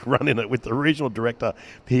for a quick run in it with the regional director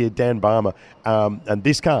here, Dan Barmer. And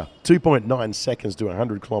this car, 2.9 seconds to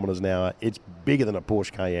 100 kilometres an hour. It's bigger than a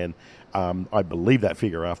Porsche Cayenne. I believe that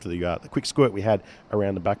figure after the quick squirt we had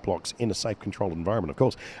around the back blocks in a safe, controlled environment, of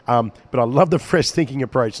course. But I love the fresh thinking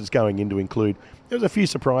approach that's going in to include. There's a few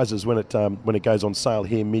surprises when it goes on sale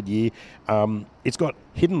here mid-year. It's got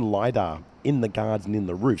hidden LiDAR in the guards and in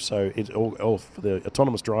the roof, so it's all for the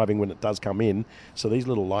autonomous driving when it does come in. So these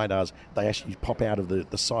little LiDARs, they actually pop out of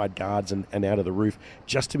the side guards and out of the roof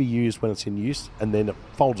just to be used when it's in use, and then it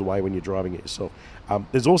folds away when you're driving it yourself.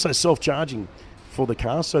 There's also self-charging for the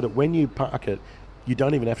car, so that when you park it, you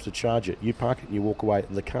don't even have to charge it. You park it and you walk away,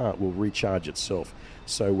 and the car will recharge itself.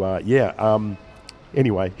 So,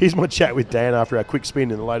 anyway, here's my chat with Dan after our quick spin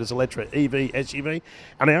in the Lotus Electra EV SUV,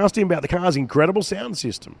 and I asked him about the car's incredible sound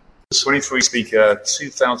system. 23-speaker,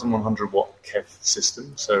 2,100 watt KEF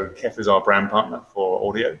system. So KEF is our brand partner for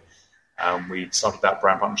audio. We started that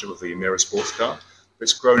brand partnership with the Emira sports car.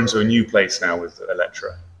 It's grown into a new place now with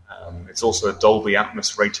Electra. It's also a Dolby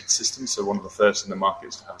Atmos rated system, so one of the first in the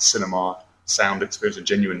market to have a cinema sound experience, a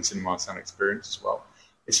genuine cinema sound experience as well.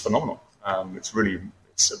 It's phenomenal.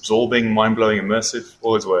 It's absorbing, mind-blowing, immersive,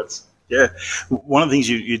 all those words. Yeah. One of the things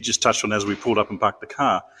you just touched on as we pulled up and parked the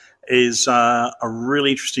car is a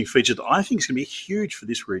really interesting feature that I think is going to be huge for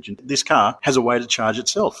this region. This car has a way to charge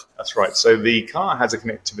itself. That's right. So the car has a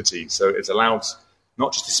connectivity, so it's allowed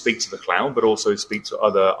not just to speak to the cloud, but also speak to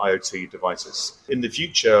other IoT devices. In the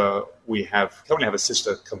future, we currently have a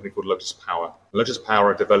sister company called Lotus Power. Lotus Power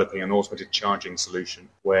are developing an automated charging solution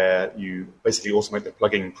where you basically automate the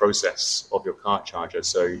plugging process of your car charger.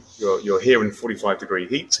 So you're here in 45-degree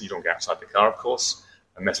heat, so you don't get outside the car, of course,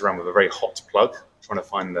 and mess around with a very hot plug, trying to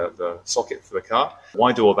find the socket for the car.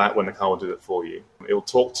 Why do all that when the car will do it for you? It will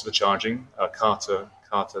talk to the charging, car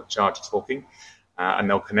to charger talking, and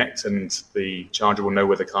they'll connect, and the charger will know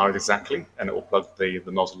where the car is exactly, and it will plug the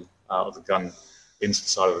nozzle of the gun into the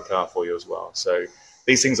side of the car for you as well. So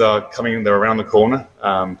these things are coming, they're around the corner,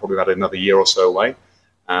 probably about another year or so away,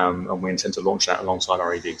 and we intend to launch that alongside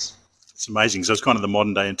our EVs. It's amazing. So it's kind of the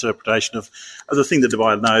modern day interpretation of the thing that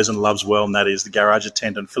Dubai knows and loves well, and that is the garage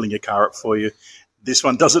attendant filling your car up for you. This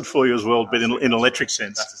one does it for you as well, but in an electric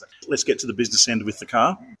sense. Exactly. Let's get to the business end with the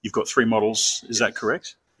car. You've got 3 models, is that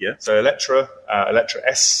correct? Yeah. So Electra, Electra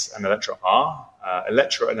S and Electra R.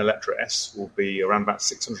 Electra and Electra S will be around about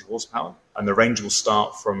 600 horsepower, and the range will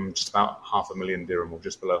start from just about 500,000 dirham or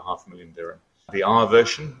just below 500,000 dirham. The R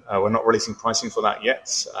version, we're not releasing pricing for that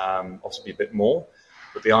yet, obviously a bit more,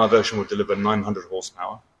 but the R version will deliver 900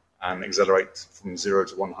 horsepower and accelerate from 0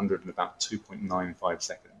 to 100 in about 2.95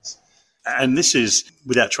 seconds. And this is,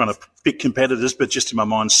 without trying to pick competitors, but just in my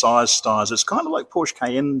mind, size, it's kind of like Porsche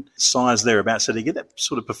Cayenne size thereabouts. So to get that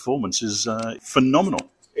sort of performance is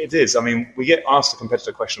phenomenal. It is. I mean, we get asked a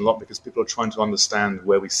competitor question a lot because people are trying to understand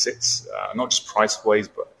where we sit, not just price-wise,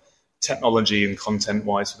 but technology and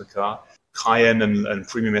content-wise for the car. Cayenne and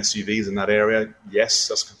premium SUVs in that area, yes,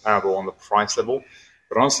 that's comparable on the price level.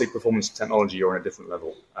 But honestly, performance technology, you're in a different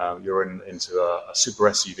level. You're into a super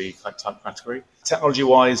SUV type category.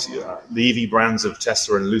 Technology-wise, the EV brands of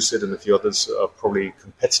Tesla and Lucid and a few others are probably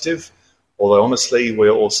competitive. Although honestly, we're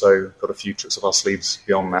also got a few tricks up our sleeves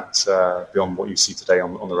beyond that, beyond what you see today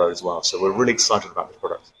on the road as well. So we're really excited about the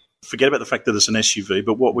product. forget about the fact that it's an SUV,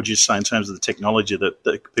 but what would you say in terms of the technology that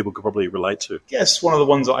people could probably relate to? Yes, one of the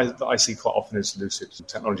ones that I see quite often is Lucid,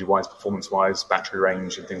 technology-wise, performance-wise, battery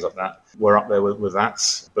range and things like that. We're up there with that,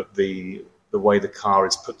 but the way the car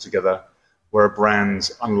is put together, we're a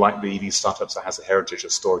brand, unlike the EV startups, that has a heritage, a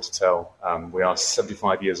story to tell. We are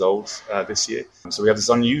 75 years old this year. So we have this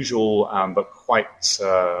unusual but quite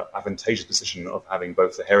advantageous position of having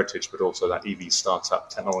both the heritage but also that EV startup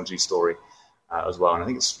technology story as well. And I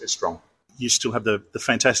think it's strong. You still have the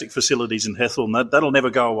fantastic facilities in Hethel, and that'll never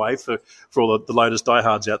go away for all the Lotus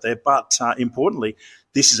diehards out there. But importantly,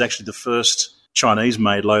 this is actually the first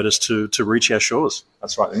Chinese-made Lotus to reach our shores.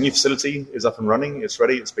 That's right. The new facility is up and running. It's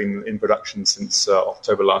ready. It's been in production since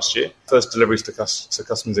October last year. First deliveries to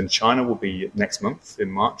customers in China will be next month, in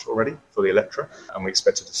March already, for the Electra. And we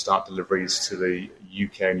expect it to start deliveries to the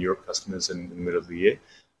UK and Europe customers in the middle of the year.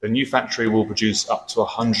 The new factory will produce up to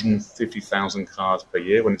 150,000 cars per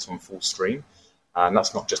year when it's on full stream. And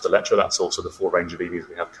that's not just Electra, that's also the full range of EVs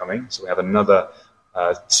we have coming. So we have another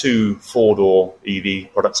 2 4-door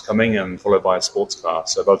EV products coming, and followed by a sports car.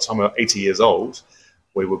 So by the time we're 80 years old,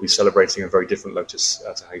 we will be celebrating a very different Lotus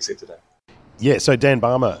to how you see it today. Yeah, so Dan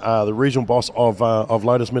Barmer, the regional boss of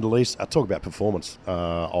Lotus Middle East, talk about performance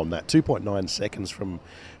on that. 2.9 seconds from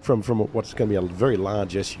what's going to be a very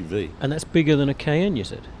large SUV. And that's bigger than a Cayenne, you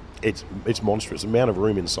said? It's monstrous. The amount of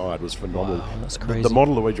room inside was phenomenal. Wow, that's crazy. The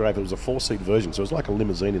model that we drove, it was a 4-seat version, so it was like a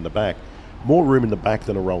limousine in the back. More room in the back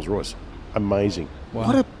than a Rolls-Royce. Amazing. Wow.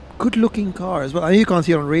 What a good-looking car as well. I know you can't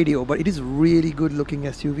see it on radio, but it is a really good-looking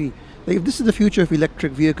SUV. Like, if this is the future of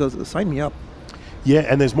electric vehicles, sign me up. Yeah,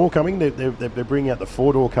 and there's more coming. They're bringing out the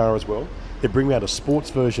 4-door car as well. They're bringing out a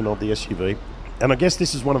sports version of the SUV. And I guess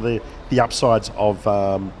this is one of the upsides of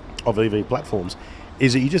EV platforms,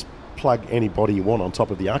 is that you just plug any body you want on top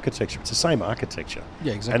of the architecture. It's the same architecture.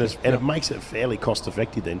 Yeah, exactly. And it makes it fairly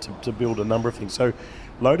cost-effective then to build a number of things. So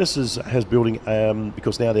Lotus has building,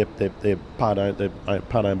 because now they're part owned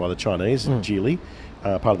by the Chinese, Geely,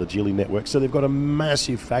 part of the Geely network. So they've got a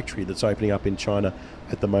massive factory that's opening up in China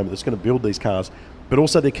at the moment that's going to build these cars. But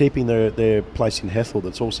also they're keeping their place in Hethel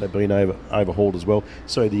that's also been overhauled as well.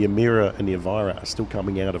 So the Emira and the Avira are still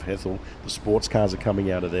coming out of Hethel. The sports cars are coming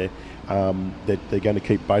out of there. They're going to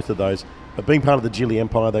keep both of those. But being part of the Geely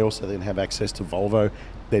empire, they also then have access to Volvo.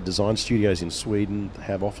 Their design studios in Sweden,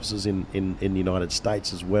 have offices in the United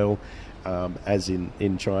States as well, as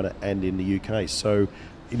in China and in the UK. So,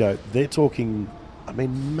 they're talking,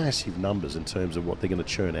 massive numbers in terms of what they're going to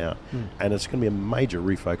churn out. And it's going to be a major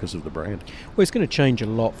refocus of the brand. Well, it's going to change a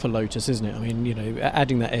lot for Lotus, isn't it?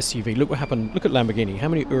 Adding that SUV. Look what happened. Look at Lamborghini. How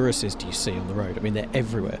many Uruses do you see on the road? They're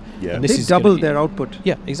everywhere. Yeah. And they doubled their output.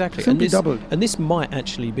 Yeah, exactly. Simply doubled. And this might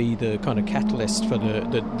actually be the kind of catalyst for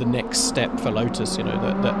the next step for Lotus,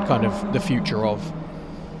 that kind of the future of.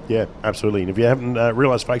 Yeah, absolutely. And if you haven't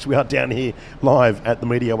realised, folks, we are down here live at the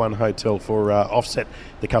Media One Hotel for Offset,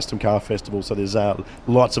 the Custom Car Festival. So there's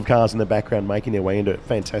lots of cars in the background making their way into it.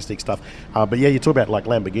 Fantastic stuff. But yeah, you talk about like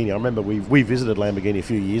Lamborghini. I remember we visited Lamborghini a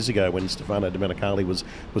few years ago when Stefano Domenicali was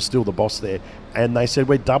still the boss there. And they said,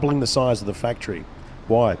 we're doubling the size of the factory.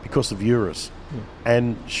 Why? Because of Urus.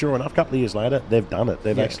 And sure enough, a couple of years later, they've done it.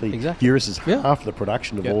 They've Urus is half the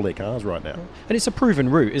production of all their cars right now. And it's a proven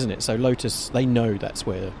route, isn't it? So Lotus, they know that's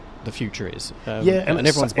where the future is. And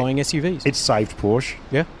everyone's buying SUVs. It saved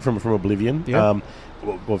Porsche from oblivion. Yeah.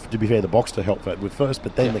 Well, to be fair, the Boxster helped that with first,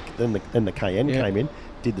 but then the Cayenne came in,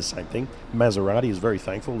 did the same thing. Maserati is very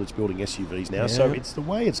thankful it's building SUVs now. So it's the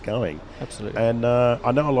way it's going. Absolutely. And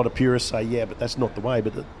I know a lot of purists say, but that's not the way.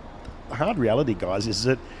 But the hard reality, guys, is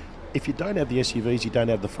that if you don't have the SUVs, you don't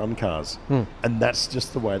have the fun cars. And that's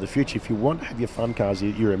just the way of the future. If you want to have your fun cars,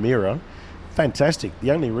 your Emira, fantastic.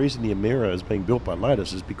 The only reason the Emira is being built by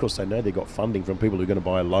Lotus is because they know they got funding from people who are going to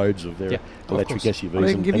buy loads of their electric SUVs.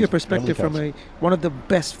 I can give you a perspective from one of the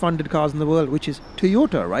best funded cars in the world, which is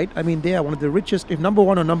Toyota, right? They are one of the richest. If number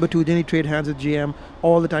one or number two, they only trade hands with GM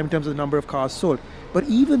all the time in terms of the number of cars sold. But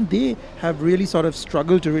even they have really sort of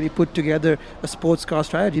struggled to really put together a sports car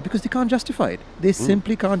strategy because they can't justify it. They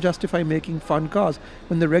simply can't justify making fun cars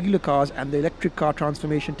when the regular cars and the electric car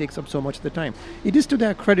transformation takes up so much of the time. It is to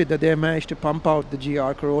their credit that they managed to pump out the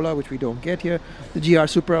GR Corolla, which we don't get here, the GR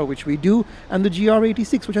Supra, which we do, and the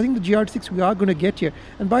GR86, which I think the GR86 we are going to get here.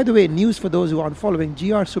 And by the way, news for those who aren't following,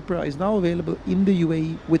 GR Supra is now available in the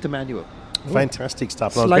UAE with a manual. Fantastic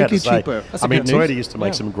stuff. And Slightly I was about to cheaper. say, That's I mean, good news. Toyota used to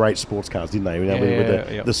make some great sports cars, didn't they? You know,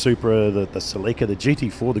 Yeah, the Supra, the Celica, the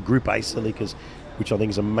GT4, the Group A Celicas, which I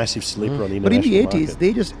think is a massive sleeper on the But in international the 80s, market.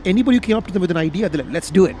 they just, anybody who came up to them with an idea, they're like,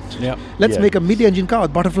 let's do it. Yeah. Let's Yeah. make a mid-engine car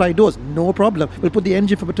with butterfly doors. No problem. We'll put the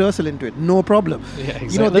engine from a Tercel into it. No problem. Yeah, You know,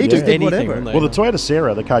 exactly. they just Yeah. did Anything, whatever. wouldn't Well, the Toyota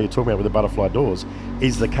Sierra, the car you're talking about with the butterfly doors,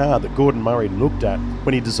 is the car that Gordon Murray looked at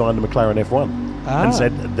when he designed the McLaren F1 and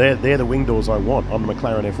said, they're the wing doors I want on the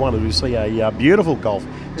McLaren F1. And we see a beautiful Golf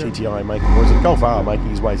GTI making, or is it Golf R making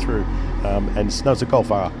his way through? It's a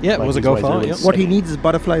Golf R. Yeah, it was a making his Golf way R, through. yeah. It's- What he needs is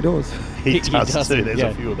butterfly doors. He does too. There's yeah.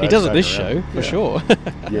 a few of those. He does at this going show, around. for sure.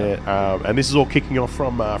 Yeah, and this is all kicking off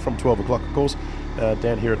from 12 o'clock, of course,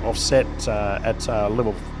 down here at Offset at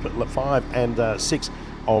level 5 and 6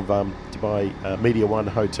 of Dubai Media One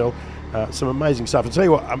Hotel. Some amazing stuff. I'll tell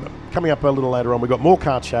you what, coming up a little later on, we've got more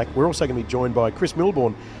Kart Shack. We're also going to be joined by Chris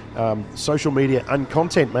Milbourne, social media and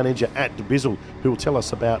content manager at Debizzle, who will tell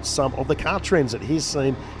us about some of the car trends that he's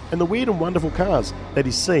seen and the weird and wonderful cars that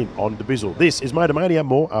he's seen on Debizzle. This is Motor Mania.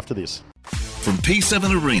 More after this. From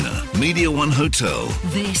P7 Arena, Media One Hotel,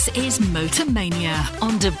 This is Motor Mania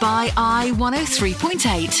on Dubai Eye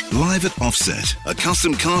 103.8. live at Offset, a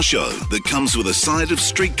custom car show that comes with a side of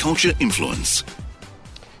street culture influence.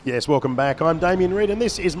 Yes, welcome back. I'm Damien Reid and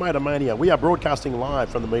this is Motor Mania. We are broadcasting live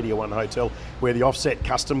from the Media One Hotel where the Offset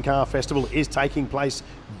Custom Car Festival is taking place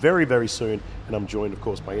very, very soon. And I'm joined, of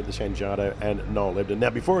course, by Ed Shanjado and Noel Ebden. Now,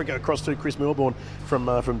 before I go across to Chris Milbourne from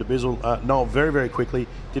Debizzle, Noel, very, very quickly,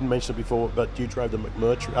 didn't mention it before, but you drove the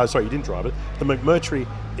McMurtry. Sorry, you didn't drive it. The McMurtry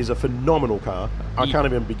is a phenomenal car. I can't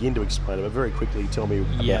even begin to explain it, but very quickly, tell me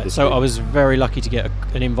about this. So I was very lucky to get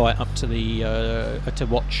an invite up to the to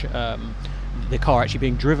watch the car actually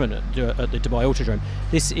being driven at the Dubai Autodrome.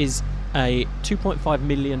 This is a £2.5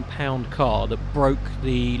 million car that broke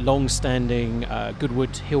the long-standing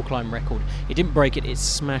Goodwood hill climb record. It didn't break it, it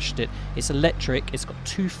smashed it. It's electric, it's got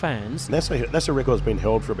 2 fans. That's a record that's been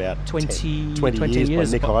held for about 20 years by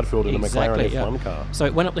Nick but- Heidfeld in a McLaren F1 car. So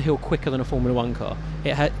it went up the hill quicker than a Formula 1 car.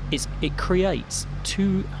 It creates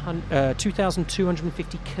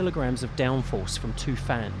 2,250 kilograms of downforce from 2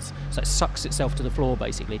 fans. So it sucks itself to the floor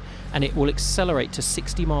basically, and it will accelerate to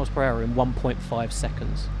 60 miles per hour in 1.5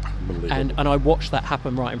 seconds. And I watched that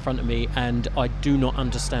happen right in front of me, and I do not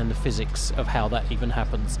understand the physics of how that even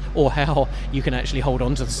happens, or how you can actually hold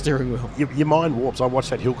on to the steering wheel. Your mind warps. I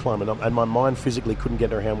watched that hill climb, and my mind physically couldn't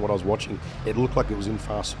get around what I was watching. It looked like it was in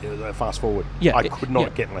fast forward. Yeah, I could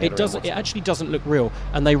not get my head around It actually doesn't look real.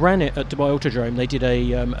 And they ran it at Dubai Autodrome. They did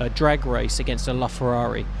a drag race against a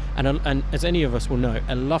LaFerrari, and as any of us will know,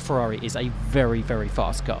 a LaFerrari is a very, very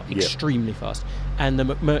fast car, extremely fast. And the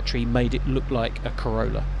McMurtry made it look like a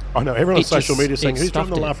Corolla. I know, everyone on social media saying, who's driving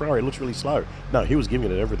the stuffed it. LaFerrari? It looks really slow. No, he was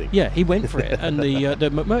giving it everything. Yeah, he went for it, and the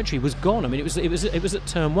McMurtry was gone. I mean, it was at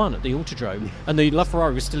turn 1 at the Autodrome, and the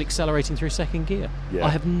LaFerrari was still accelerating through second gear. Yeah. I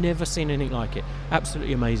have never seen anything like it.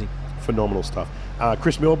 Absolutely amazing. Phenomenal stuff.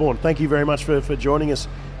 Chris Milbourne, thank you very much for joining us,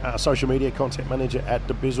 social media content manager at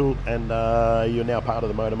Debizzle, and you're now part of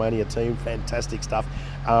the Motor Mania team. Fantastic stuff.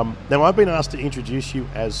 Now, I've been asked to introduce you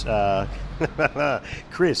as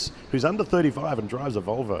Chris, who's under 35 and drives a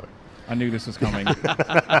Volvo. I knew this was coming.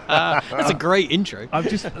 That's a great intro.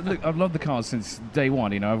 I've loved the cars since day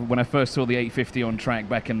one. You know, when I first saw the 850 on track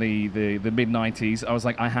back in the mid 90s, I was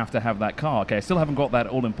like, I have to have that car. Okay, I still haven't got that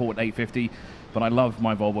all important 850, but I love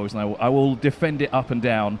my Volvos, and I will defend it up and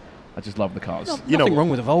down. I just love the cars. Nothing wrong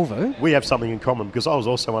with a Volvo. We have something in common because I was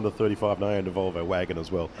also under 35 and I owned a Volvo wagon as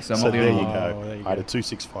well. So there you go. I had a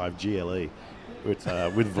 265 GLE with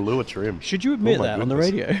velour trim. Should you admit that on the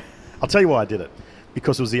radio? I'll tell you why I did it.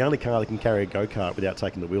 Because it was the only car that can carry a go-kart without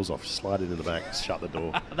taking the wheels off. Slide it in the back, shut the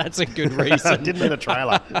door. That's a good reason. Didn't need a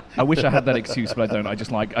trailer. I wish I had that excuse, but I don't. I just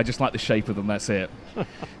like the shape of them. That's it.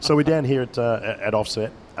 So we're down here at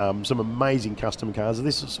Offset. Some amazing custom cars. Is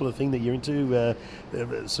this the sort of thing that you're into?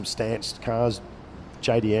 Substanced cars,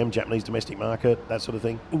 JDM, Japanese domestic market, that sort of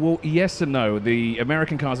thing? Well, yes and no. The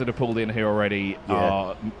American cars that are pulled in here already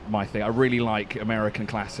are my thing. I really like American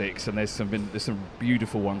classics, and there's some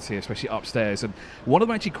beautiful ones here, especially upstairs. And one of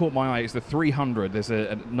them actually caught my eye is the 300. There's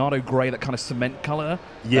a Nardo grey, that kind of cement colour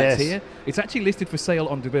that's here. It's actually listed for sale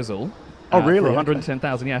on Debizzle. Oh, really? For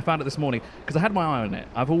 110,000. Yeah, I found it this morning because I had my eye on it.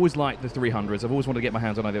 I've always liked the 300s. I've always wanted to get my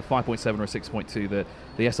hands on either 5.7 or 6.2, the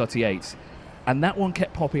SRT8s. And that one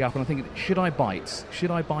kept popping up, and I'm thinking, should I bite?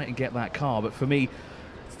 Should I bite and get that car? But for me,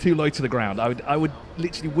 it's too low to the ground. I would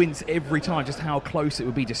literally wince every time just how close it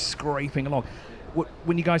would be, just scraping along.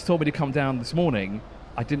 When you guys told me to come down this morning,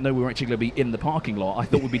 I didn't know we were actually going to be in the parking lot. I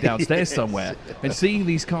thought we'd be downstairs somewhere. And seeing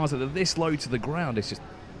these cars that are this low to the ground, it's just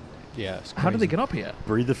Yeah, it's How did they crazy. get up here?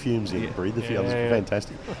 Breathe the fumes in. Breathe the fumes. Yeah.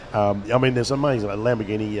 Fantastic. I mean, there's amazing. Like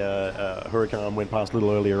Lamborghini Huracan went past a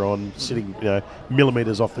little earlier on, sitting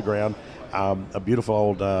millimeters off the ground. A beautiful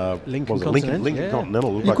old Lincoln was it? Continental, Lincoln yeah.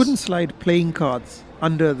 Continental. Looked You like couldn't slide playing cards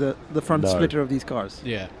under the front No. splitter of these cars.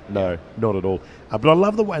 Yeah. No, not at all. But I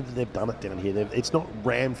love the way that they've done it down here. It's not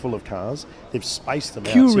rammed full of cars. They've spaced them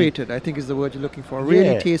out. So you- Curated, I think, is the word you're looking for.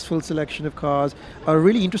 Really Yeah. tasteful selection of cars, a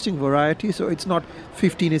really interesting variety. So it's not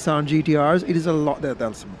 50 Nissan GTRs. It is a lot.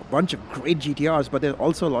 There's a bunch of great GTRs, but there's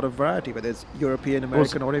also a lot of variety, whether it's European,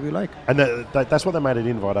 American, or whatever you like. And that's why they made it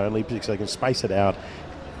invite only, because they can space it out.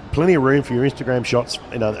 Plenty of room for your Instagram shots,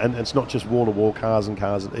 and it's not just wall-to-wall cars and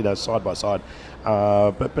cars, side by side.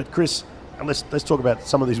 But Chris, and let's talk about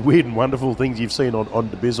some of these weird and wonderful things you've seen on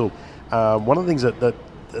Dubizzle. One of the things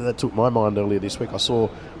that took my mind earlier this week I saw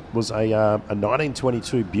was a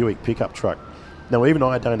 1922 Buick pickup truck. Now, even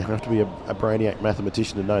I don't have to be a brainiac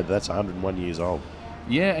mathematician to know that that's 101 years old.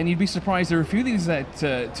 Yeah, and you'd be surprised. There are a few things that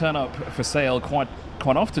turn up for sale quite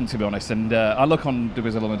often, to be honest. And I look on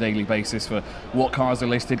Dubizzle on a daily basis for what cars are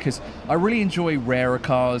listed, because I really enjoy rarer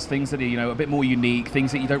cars, things that are a bit more unique,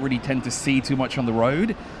 things that you don't really tend to see too much on the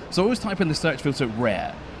road. So I always type in the search filter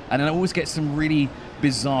rare, and then I always get some really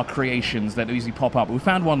bizarre creations that easily pop up. We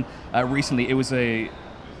found one recently. It was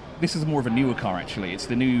this is more of a newer car, actually. It's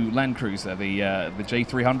the new Land Cruiser, the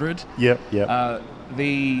J300. Yep.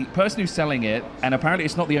 The person who's selling it, and apparently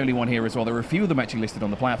it's not the only one here as well, there are a few of them actually listed on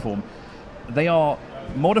the platform, they are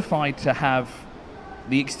modified to have,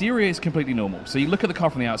 the exterior is completely normal. So you look at the car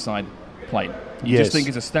from the outside, plain. You Yes. just think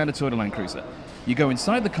it's a standard Toyota Land Cruiser. You go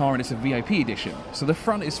inside the car and it's a VIP edition. So the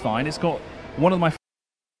front is fine. It's got one of my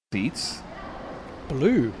seats.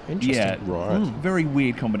 Blue. Interesting. Yeah, Right. Very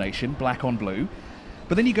weird combination, black on blue.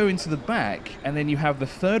 But then you go into the back, and then you have the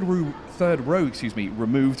third row,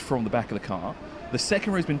 removed from the back of the car. The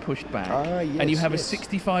second row's been pushed back, and you have a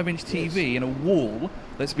 65-inch TV and a wall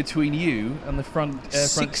that's between you and the front two.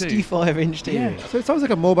 65-inch TV. Yeah. So it sounds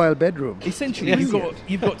like a mobile bedroom. Essentially,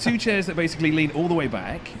 you've got two chairs that basically lean all the way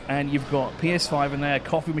back, and you've got PS5 in there,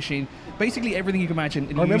 coffee machine, basically everything you can imagine.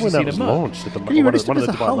 I remember when that was launched at one of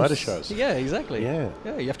the Dubai Motor shows. Yeah, exactly. Yeah,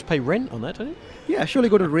 you have to pay rent on that, don't you? Yeah, surely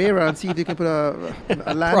go to RERA and see if they can put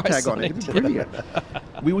a land Price tag on on it. it. It'd be brilliant.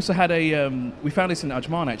 We also had we found this in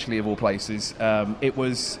Ajman, actually, of all places. It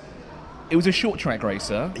was a short track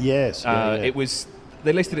racer. Yes.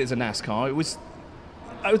 They listed it as a NASCAR.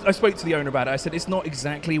 I spoke to the owner about it. I said it's not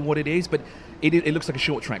exactly what it is, but it looks like a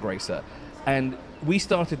short track racer. And we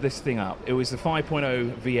started this thing up. It was the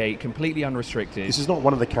 5.0 V8, completely unrestricted. This is not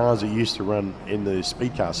one of the cars that used to run in the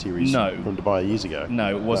speed car series from Dubai years ago.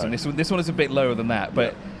 No, it wasn't. No. This one is a bit lower than that,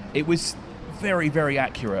 but it was very, very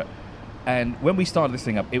accurate. And when we started this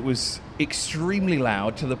thing up, it was extremely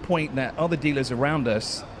loud, to the point that other dealers around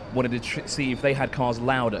us wanted to see if they had cars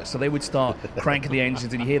louder. So they would start cranking the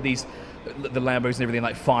engines, and you hear the Lambos and everything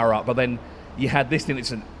like fire up, but then you had this thing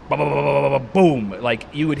that's boom, like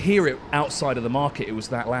you would hear it outside of the market. It was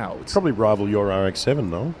that loud. Probably rival your RX-7,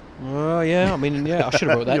 no? Oh, yeah. I mean, yeah, I should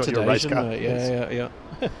have brought that Your today, race shouldn't car, I? yes.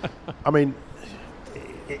 Yeah. I mean,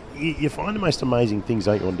 you find the most amazing things,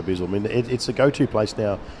 don't you, on Dubizzle? I mean, it's a go-to place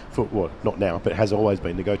now for, well, not now, but has always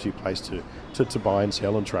been the go-to place to buy and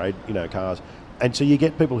sell and trade, cars. And so you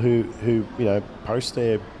get people who post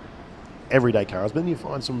their everyday cars, but then you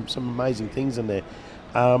find some amazing things in there.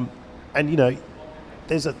 And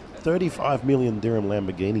there's a 35 million dirham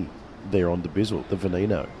Lamborghini there on Dubizzle, the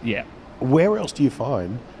Veneno. Yeah. Where else do you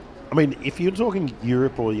find? I mean, if you're talking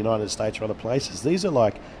Europe or the United States or other places, these are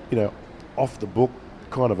like, off the book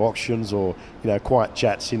kind of auctions, or quiet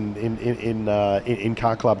chats in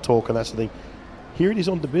car club talk and that sort of thing. Here it is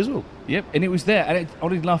on Dubizzle. Yep, and it was there. And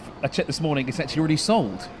oddly enough, I checked this morning, it's actually already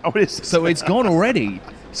sold. Oh, it is? So it's gone already.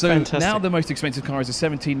 So Fantastic. now the most expensive car is a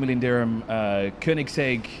 17 million dirham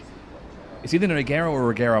Koenigsegg. It's either an Agera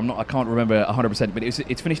or a Regera. I can't remember 100%, but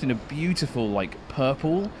it's finished in a beautiful like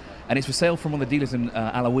purple, and it's for sale from one of the dealers in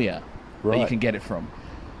Alawiya that you Right. can get it from.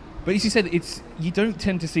 But as you said, you don't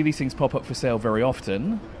tend to see these things pop up for sale very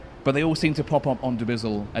often, but they all seem to pop up on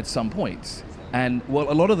Dubizzle at some point. And well,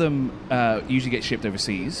 a lot of them usually get shipped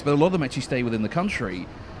overseas, but a lot of them actually stay within the country.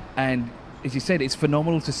 And as you said, it's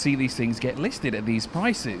phenomenal to see these things get listed at these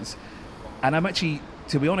prices. And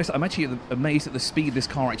to be honest, I'm actually amazed at the speed this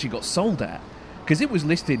car actually got sold at, because it was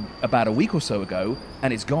listed about a week or so ago,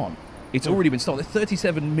 and it's gone. It's already been sold. There's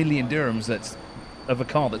 37 million dirhams of a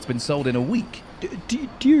car that's been sold in a week.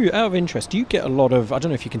 Do you, out of interest, do you get a lot of, I don't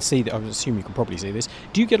know if you can see that, I would assume you can probably see this,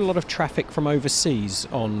 do you get a lot of traffic from overseas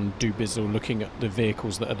on Dubizzle looking at the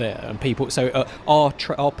vehicles that are there? And people, so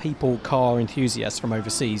are people, car enthusiasts from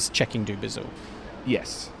overseas checking Dubizzle?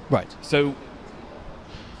 Yes. Right. So,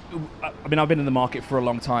 I mean, I've been in the market for a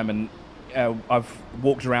long time, and I've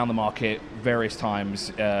walked around the market various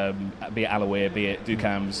times, be it Alawir, be it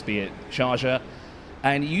Ducams, be it Sharjah,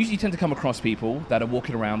 and you usually tend to come across people that are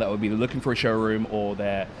walking around that would be looking for a showroom or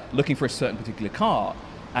they're looking for a certain particular car,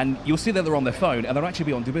 and you'll see that they're on their phone and they'll actually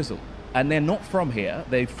be on Dubizzle, and they're not from here.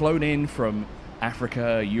 They've flown in from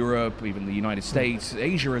Africa, Europe, even the United States,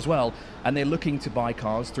 Asia as well, and they're looking to buy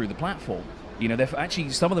cars through the platform. You know, they're actually,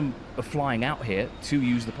 some of them are flying out here to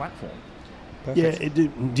use the platform. Perfect. Yeah,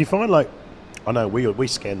 do you find, like, I know we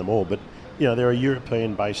scan them all, but you know there are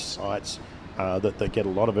European-based sites that get a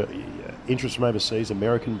lot of interest from overseas,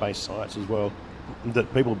 American-based sites as well,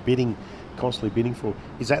 that people are constantly bidding for.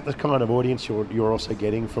 Is that the kind of audience you're also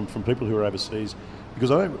getting from people who are overseas?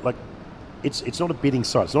 Because I don't, like, it's not a bidding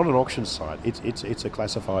site, it's not an auction site, it's a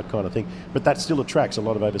classified kind of thing, but that still attracts a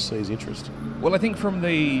lot of overseas interest. Well, I think from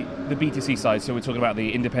the B2C side, so we're talking about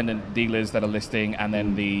the independent dealers that are listing and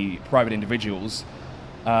then the private individuals.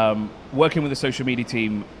 Working with the social media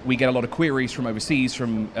team, we get a lot of queries from overseas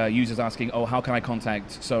from users asking, oh, how can I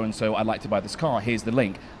contact so-and-so? I'd like to buy this car. Here's the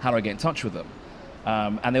link. How do I get in touch with them?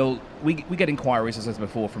 And we get inquiries, as I said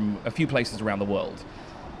before, from a few places around the world.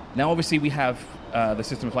 Now, obviously, we have the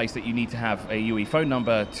system in place that you need to have a UE phone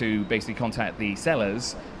number to basically contact the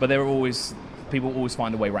sellers, but people always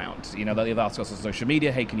find a way around. You know, they'll ask us on social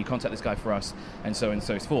media, hey, can you contact this guy for us, and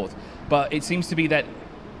so forth. But it seems to be that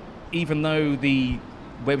even though the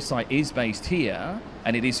website is based here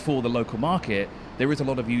and it is for the local market, there is a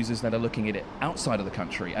lot of users that are looking at it outside of the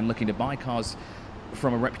country and looking to buy cars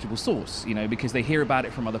from a reputable source, you know, because they hear about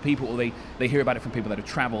it from other people, or they hear about it from people that have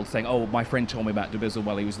traveled saying, oh, my friend told me about Dubizzle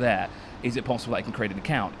while he was there. Is it possible that I can create an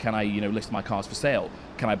account? Can I, list my cars for sale?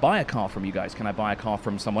 Can I buy a car from you guys? Can I buy a car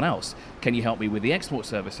from someone else? Can you help me with the export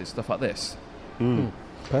services? Stuff like this.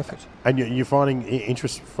 Perfect. And you're finding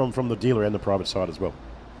interest from the dealer and the private side as well?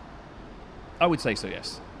 I would say so,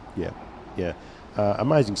 yes. Yeah.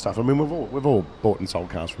 Amazing stuff. I mean, we've all bought and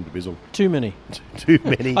sold cars from Dubizzle. Too many. Too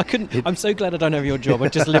many. I'm so glad I don't have your job. I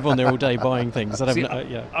just live on there all day buying things. I'm actually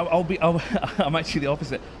the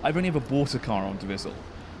opposite. I've only ever bought a car on Dubizzle.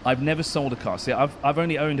 I've never sold a car. See, I've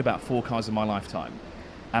only owned about 4 cars in my lifetime,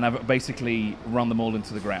 and I've basically run them all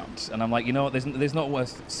into the ground. And I'm like, you know what? There's not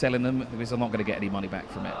worth selling them because I'm not going to get any money back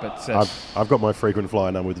from it. But I've got my frequent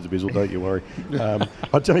flyer number with the Dubizzle. Don't you worry.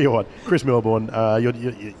 I'll tell you what, Chris Milbourne,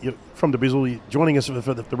 you're from Dubizzle, joining us for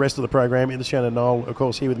the rest of the program in the Shannon Knoll, of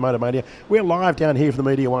course, here with Motor Mania. We're live down here from the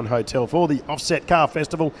Media One Hotel for the Offset Car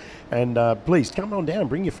Festival, and please come on down,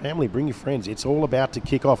 bring your family, bring your friends. It's all about to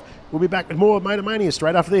kick off. We'll be back with more of Motor Mania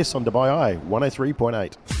straight after this on Dubai Eye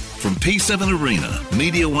 103.8. From P7 Arena,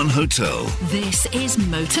 Media One Hotel. This is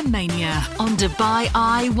Motor Mania on Dubai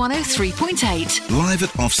Eye 103.8. Live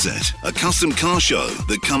at Offset, a custom car show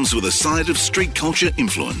that comes with a side of street culture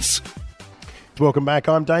influence. Welcome back,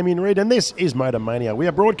 I'm Damien Reid, and this is Motor Mania. We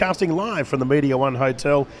are broadcasting live from the Media One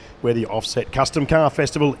Hotel, where the Offset Custom Car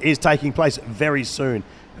Festival is taking place very soon.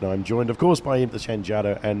 And I'm joined, of course, by Imtishan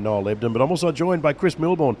Jaddo and Noel Ebden, but I'm also joined by Chris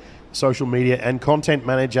Milbourne, social media and content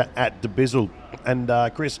manager at Dubizzle. And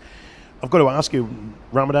Chris, I've got to ask you,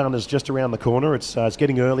 Ramadan is just around the corner. It's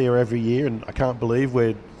getting earlier every year, and I can't believe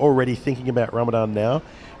we're already thinking about Ramadan now.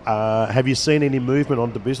 Have you seen any movement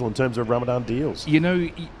on Dubizzle in terms of Ramadan deals? You know,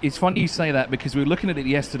 it's funny you say that because we were looking at it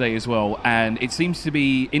yesterday as well, and it seems to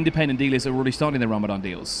be independent dealers are already starting their Ramadan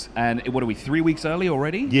deals. And what are we, 3 weeks early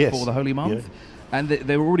already? Yes. For the Holy Month? Yeah. And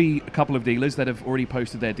there are already a couple of dealers that have already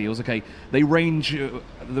posted their deals. Okay, they range,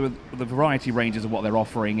 the variety ranges of what they're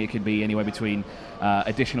offering. It could be anywhere between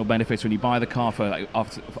additional benefits when you buy the car for like,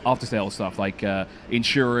 after sales stuff like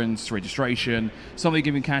insurance, registration. Some are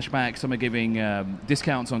giving cash back, some are giving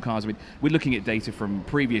discounts on cars. I mean, we're looking at data from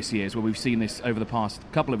previous years where we've seen this over the past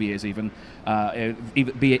couple of years even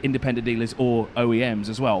be it independent dealers or OEMs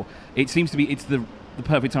as well. It seems to be it's the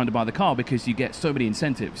perfect time to buy the car because you get so many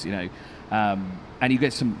incentives, you know. And you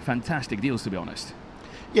get some fantastic deals, to be honest.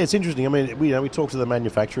 Yeah, it's interesting. I mean, we talked to the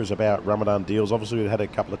manufacturers about Ramadan deals. Obviously, we've had a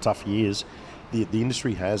couple of tough years. The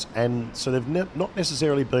industry has, and so they've not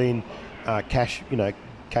necessarily been cash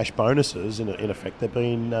bonuses. In effect, they've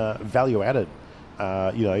been value added.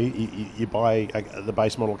 You buy the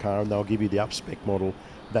base model car, and they'll give you the up spec model,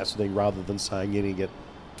 that sort of thing, rather than saying you're going to get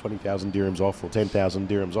 20,000 dirhams off or 10,000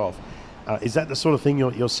 dirhams off. Is that the sort of thing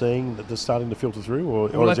you're seeing that they're starting to filter through,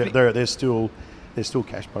 or is there's still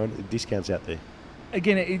cash bonus discounts out there?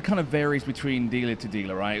 Again, it kind of varies between dealer to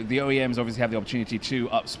dealer, right? The OEMs obviously have the opportunity to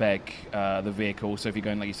up-spec the vehicle. So if you're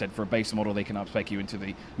going, like you said, for a base model, they can up-spec you into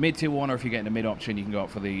the mid-tier one, or if you're getting a mid-option, you can go up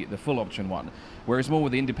for the full option one. Whereas more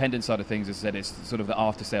with the independent side of things, as I said, it's sort of the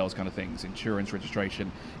after-sales kind of things, insurance,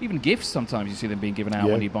 registration, even gifts. Sometimes you see them being given out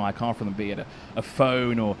when you buy a car from them, be it a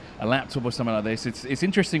phone or a laptop or something like this. It's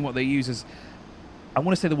interesting what they use as, I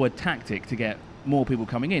want to say the word tactic, to get more people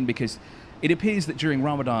coming in, because it appears that during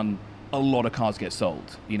Ramadan, a lot of cars get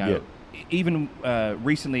sold. Even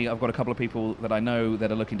recently, I've got a couple of people that I know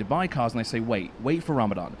that are looking to buy cars, and they say, wait for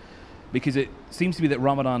Ramadan, because it seems to be that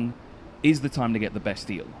Ramadan is the time to get the best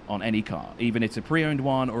deal on any car. Even if it's a pre-owned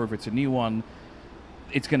one or if it's a new one,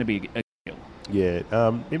 it's going to be a deal. Yeah.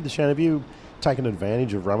 Imtishan, have you taken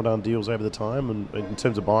advantage of Ramadan deals over the time, and in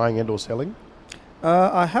terms of buying and or selling?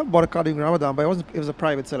 I have bought a car during Ramadan, but it was a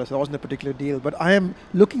private seller, so it wasn't a particular deal. But I am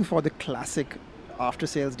looking for the classic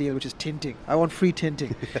after-sales deal, which is tinting. I want free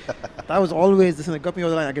tinting. That was always the thing that got me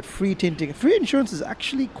over the line. I get free tinting. Free insurance is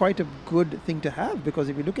actually quite a good thing to have, because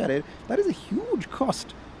if you look at it, that is a huge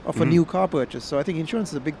cost of a new car purchase. So I think insurance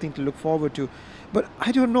is a big thing to look forward to. But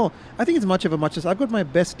I don't know. I think it's much of a muchness. I've got my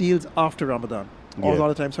best deals after Ramadan a lot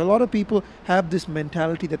of times. So a lot of people have this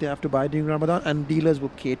mentality that they have to buy during Ramadan, and dealers will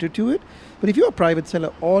cater to it. But if you're a private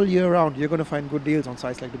seller all year round, you're going to find good deals on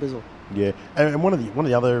sites like Dubizzle. Yeah, and one of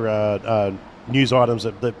the other news items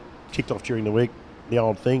that kicked off during the week, the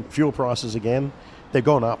old thing, fuel prices again. They've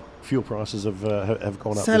gone up. Fuel prices have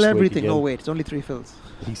gone up. Sell this everything. Week again. No, wait, it's only 3 fills.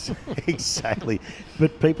 Exactly.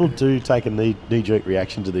 But people do take a knee-jerk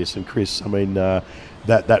reaction to this. And Chris, I mean,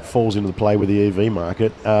 that falls into the play with the EV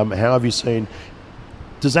market. How have you seen?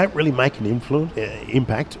 Does that really make an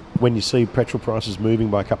impact when you see petrol prices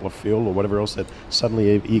moving by a couple of fuel or whatever else, that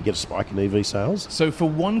suddenly you get a spike in EV sales? So for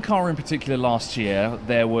one car in particular last year,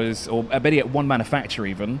 there was, or better yet, one manufacturer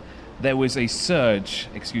even, there was a surge,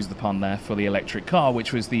 excuse the pun there, for the electric car,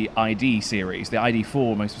 which was the ID series, the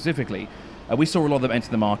ID4 most specifically. We saw a lot of them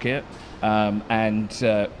enter the market, and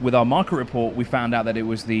with our market report, we found out that it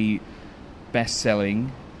was the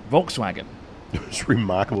best-selling Volkswagen. It's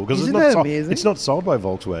remarkable, because it's not sold by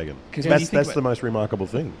Volkswagen. That's the most remarkable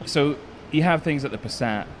thing. So you have things like the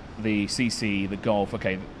Passat, the CC, the Golf.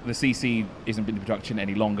 Okay, the CC isn't in production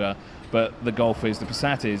any longer, but the Golf is, the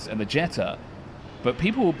Passat is, and the Jetta. But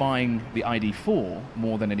people were buying the ID4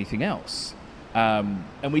 more than anything else. And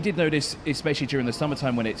we did notice, especially during the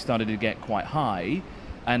summertime when it started to get quite high,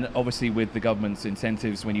 and obviously with the government's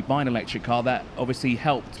incentives, when you buy an electric car, that obviously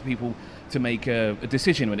helped people to make a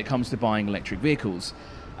decision when it comes to buying electric vehicles.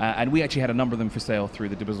 And we actually had a number of them for sale through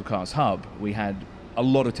the Dubizzle Cars Hub. We had a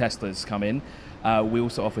lot of Teslas come in. We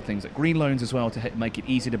also offer things like green loans as well to make it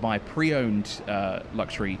easy to buy a pre-owned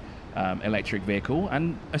luxury electric vehicle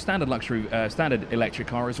and a standard electric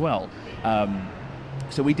car as well.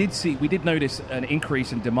 So we did notice an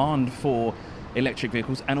increase in demand for electric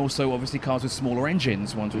vehicles, and also obviously cars with smaller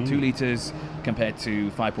engines, ones with 2 litres compared to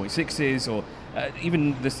 5.6s, or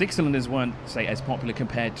even the 6-cylinders weren't, say, as popular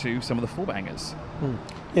compared to some of the 4-bangers.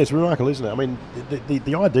 Yeah, it's remarkable, isn't it? I mean,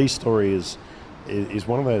 the ID story is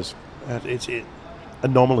one of those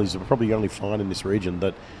anomalies that we're probably only find in this region,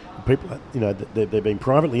 that people, they're being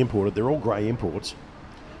privately imported. They're all grey imports,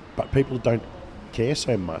 but people don't care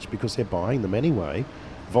so much because they're buying them anyway.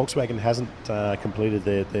 Volkswagen hasn't completed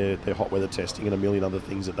their hot weather testing and a million other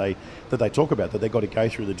things that they talk about, that they've got to go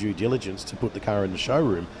through the due diligence to put the car in the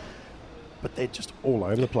showroom. But they're just all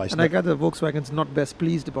over the place. And I gather Volkswagen's not best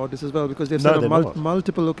pleased about this as well, because they've said on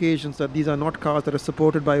multiple occasions that these are not cars that are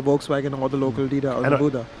supported by Volkswagen or the local dealer or the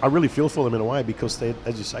Buddha. I really feel for them in a way, because they're,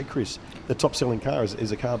 as you say, Chris, the top-selling car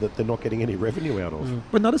is a car that they're not getting any revenue out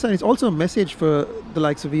of. But another side, it's also a message for the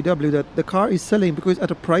likes of VW that the car is selling because at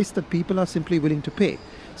a price that people are simply willing to pay.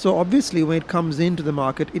 So obviously, when it comes into the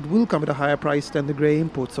market, it will come at a higher price than the grey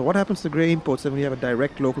imports. So what happens to the grey imports when you have a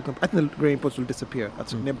direct local company? I think the grey imports will disappear.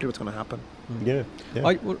 That's inevitably what's going to happen. Yeah.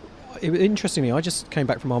 Interestingly, I just came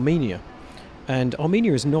back from Armenia, and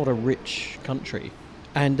Armenia is not a rich country,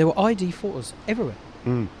 and there were ID4s everywhere.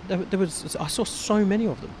 I saw so many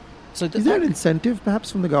of them. So is there an incentive perhaps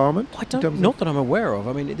from the government? Not that I'm aware of.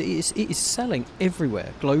 I mean, it is selling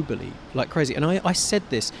everywhere globally like crazy. And I said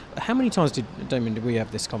this. How many times did we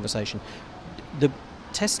have this conversation? The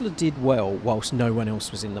Tesla did well whilst no one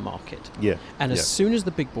else was in the market. Yeah. And as soon as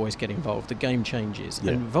the big boys get involved, the game changes.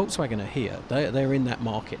 Yeah. And Volkswagen are here. They're in that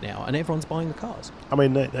market now, and everyone's buying the cars. I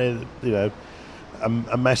mean, they're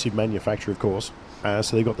a massive manufacturer, of course.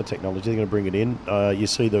 So they've got the technology. They're going to bring it in. You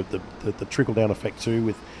see the trickle down effect too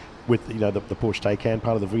with with the Porsche Taycan,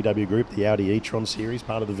 part of the VW group, the Audi e-tron series,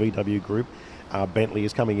 part of the VW group. Bentley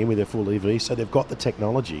is coming in with their full EV, so they've got the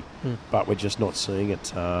technology, but we're just not seeing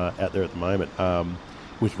it out there at the moment.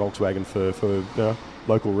 With Volkswagen for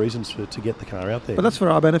local reasons to get the car out there. But that's for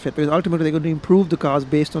our benefit, because ultimately they're going to improve the cars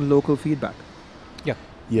based on local feedback.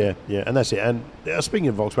 Yeah, and that's it. And speaking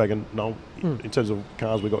of Volkswagen, Noel, in terms of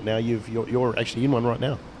cars we've got now, you're actually in one right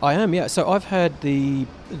now. I am, yeah. So I've had the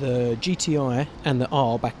GTI and the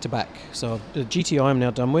R back to back. So the GTI I'm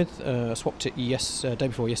now done with. I swapped it day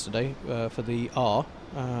before yesterday for the R,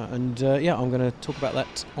 I'm going to talk about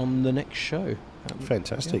that on the next show.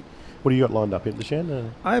 Fantastic. Yeah. What do you got lined up in the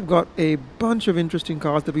Shan? I've got a bunch of interesting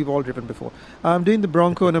cars that we've all driven before. I'm doing the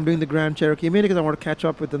Bronco and I'm doing the Grand Cherokee, mainly because I want to catch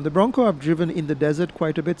up with them. The Bronco I've driven in the desert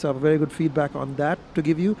quite a bit, so I have very good feedback on that to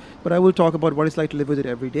give you, but I will talk about what it's like to live with it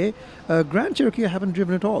every day. Grand Cherokee I haven't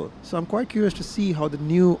driven at all, so I'm quite curious to see how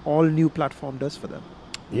the all-new platform does for them.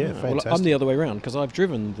 Yeah, fantastic. Well, I'm the other way around, because I've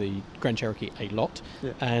driven the Grand Cherokee a lot,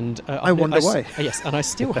 and I wonder why. Yes, and I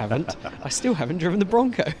still haven't. I still haven't driven the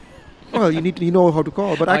Bronco. Well, you know how to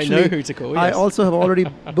call, but actually, I know who to call. Yes. I also have already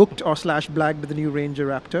booked or /blagged the new Ranger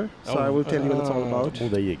Raptor, so I will tell you what it's all about. Well,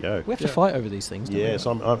 there you go. We have to fight over these things. Yes,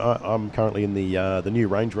 I'm currently in the new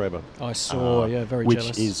Range Rover. I saw, very which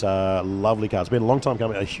jealous. Which is a lovely car. It's been a long time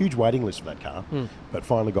coming. A huge waiting list for that car, but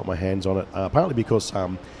finally got my hands on it. Partly because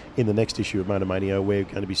in the next issue of Motor Mania, we're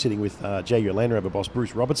going to be sitting with Jaguar Land Rover boss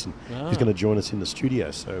Bruce Robertson, who's going to join us in the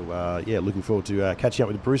studio. So looking forward to catching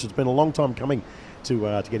up with Bruce. It's been a long time coming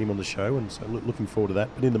to get him on the show, and so looking forward to that.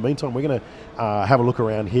 But in the meantime, we're going to have a look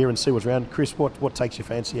around here and see what's around. Chris, what takes your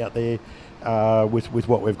fancy out there with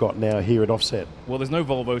what we've got now here at Offset? Well, there's no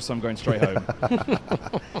Volvo, so I'm going straight home.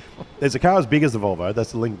 There's a car as big as the Volvo.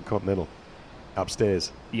 That's the Lincoln Continental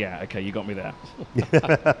upstairs. Yeah, okay, you got me there.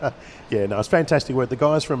 Yeah, no, it's fantastic work. The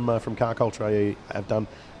guys from Car Culture have done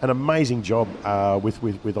an amazing job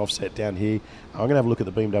with Offset down here. I'm going to have a look at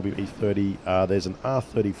the BMW E30. There's an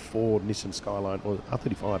R34 Nissan Skyline, or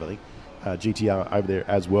R35, I think, GTR over there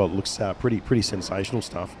as well. It looks pretty sensational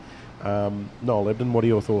stuff. Noel Ebden, what are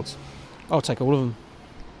your thoughts? I'll take all of them.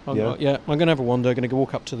 I'm going to have a wander. I'm going to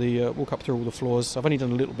walk up through all the floors. I've only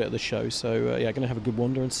done a little bit of the show, so I'm going to have a good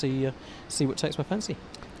wander and see what takes my fancy.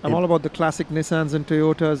 I'm all about the classic Nissans and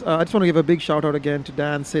Toyotas. I just want to give a big shout out again to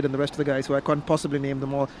Dan, Sid, and the rest of the guys who I can't possibly name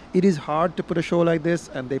them all. It is hard to put a show like this,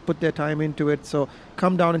 and they put their time into it. So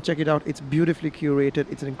come down and check it out. It's beautifully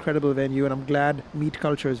curated. It's an incredible venue, and I'm glad meat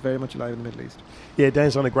culture is very much alive in the Middle East. Yeah,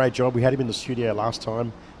 Dan's done a great job. We had him in the studio last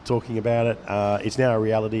time talking about it. It's now a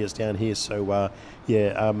reality. It's down here. So,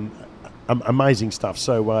 amazing stuff.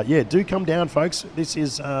 So, do come down, folks. This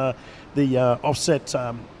is the Offset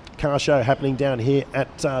car show happening down here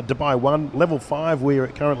at Dubai 1, level 5 we're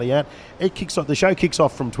currently at. The show kicks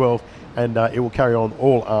off from 12 and it will carry on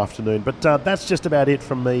all afternoon. But that's just about it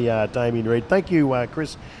from me, Damien Reid. Thank you,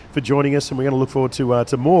 Chris, for joining us, and we're going to look forward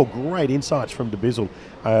to more great insights from Debizzle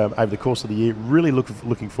over the course of the year. Really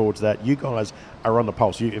looking forward to that. You guys are on the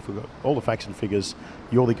pulse. If we've got all the facts and figures,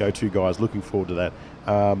 you're the go-to guys. Looking forward to that.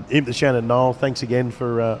 Imp, Shannon, Noel, thanks again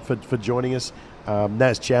for joining us.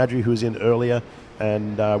 Naz Chowdhury, who was in earlier.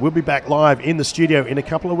 And we'll be back live in the studio in a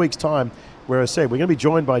couple of weeks' time, where I said we're going to be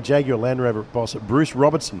joined by Jaguar Land Rover boss Bruce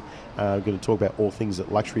Robertson. We're going to talk about all things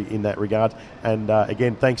at luxury in that regard. And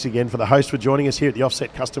again, thanks again for the host for joining us here at the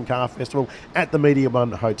Offset Custom Car Festival at the Media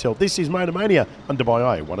One Hotel. This is Motor Mania on Dubai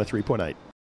Eye 103.8.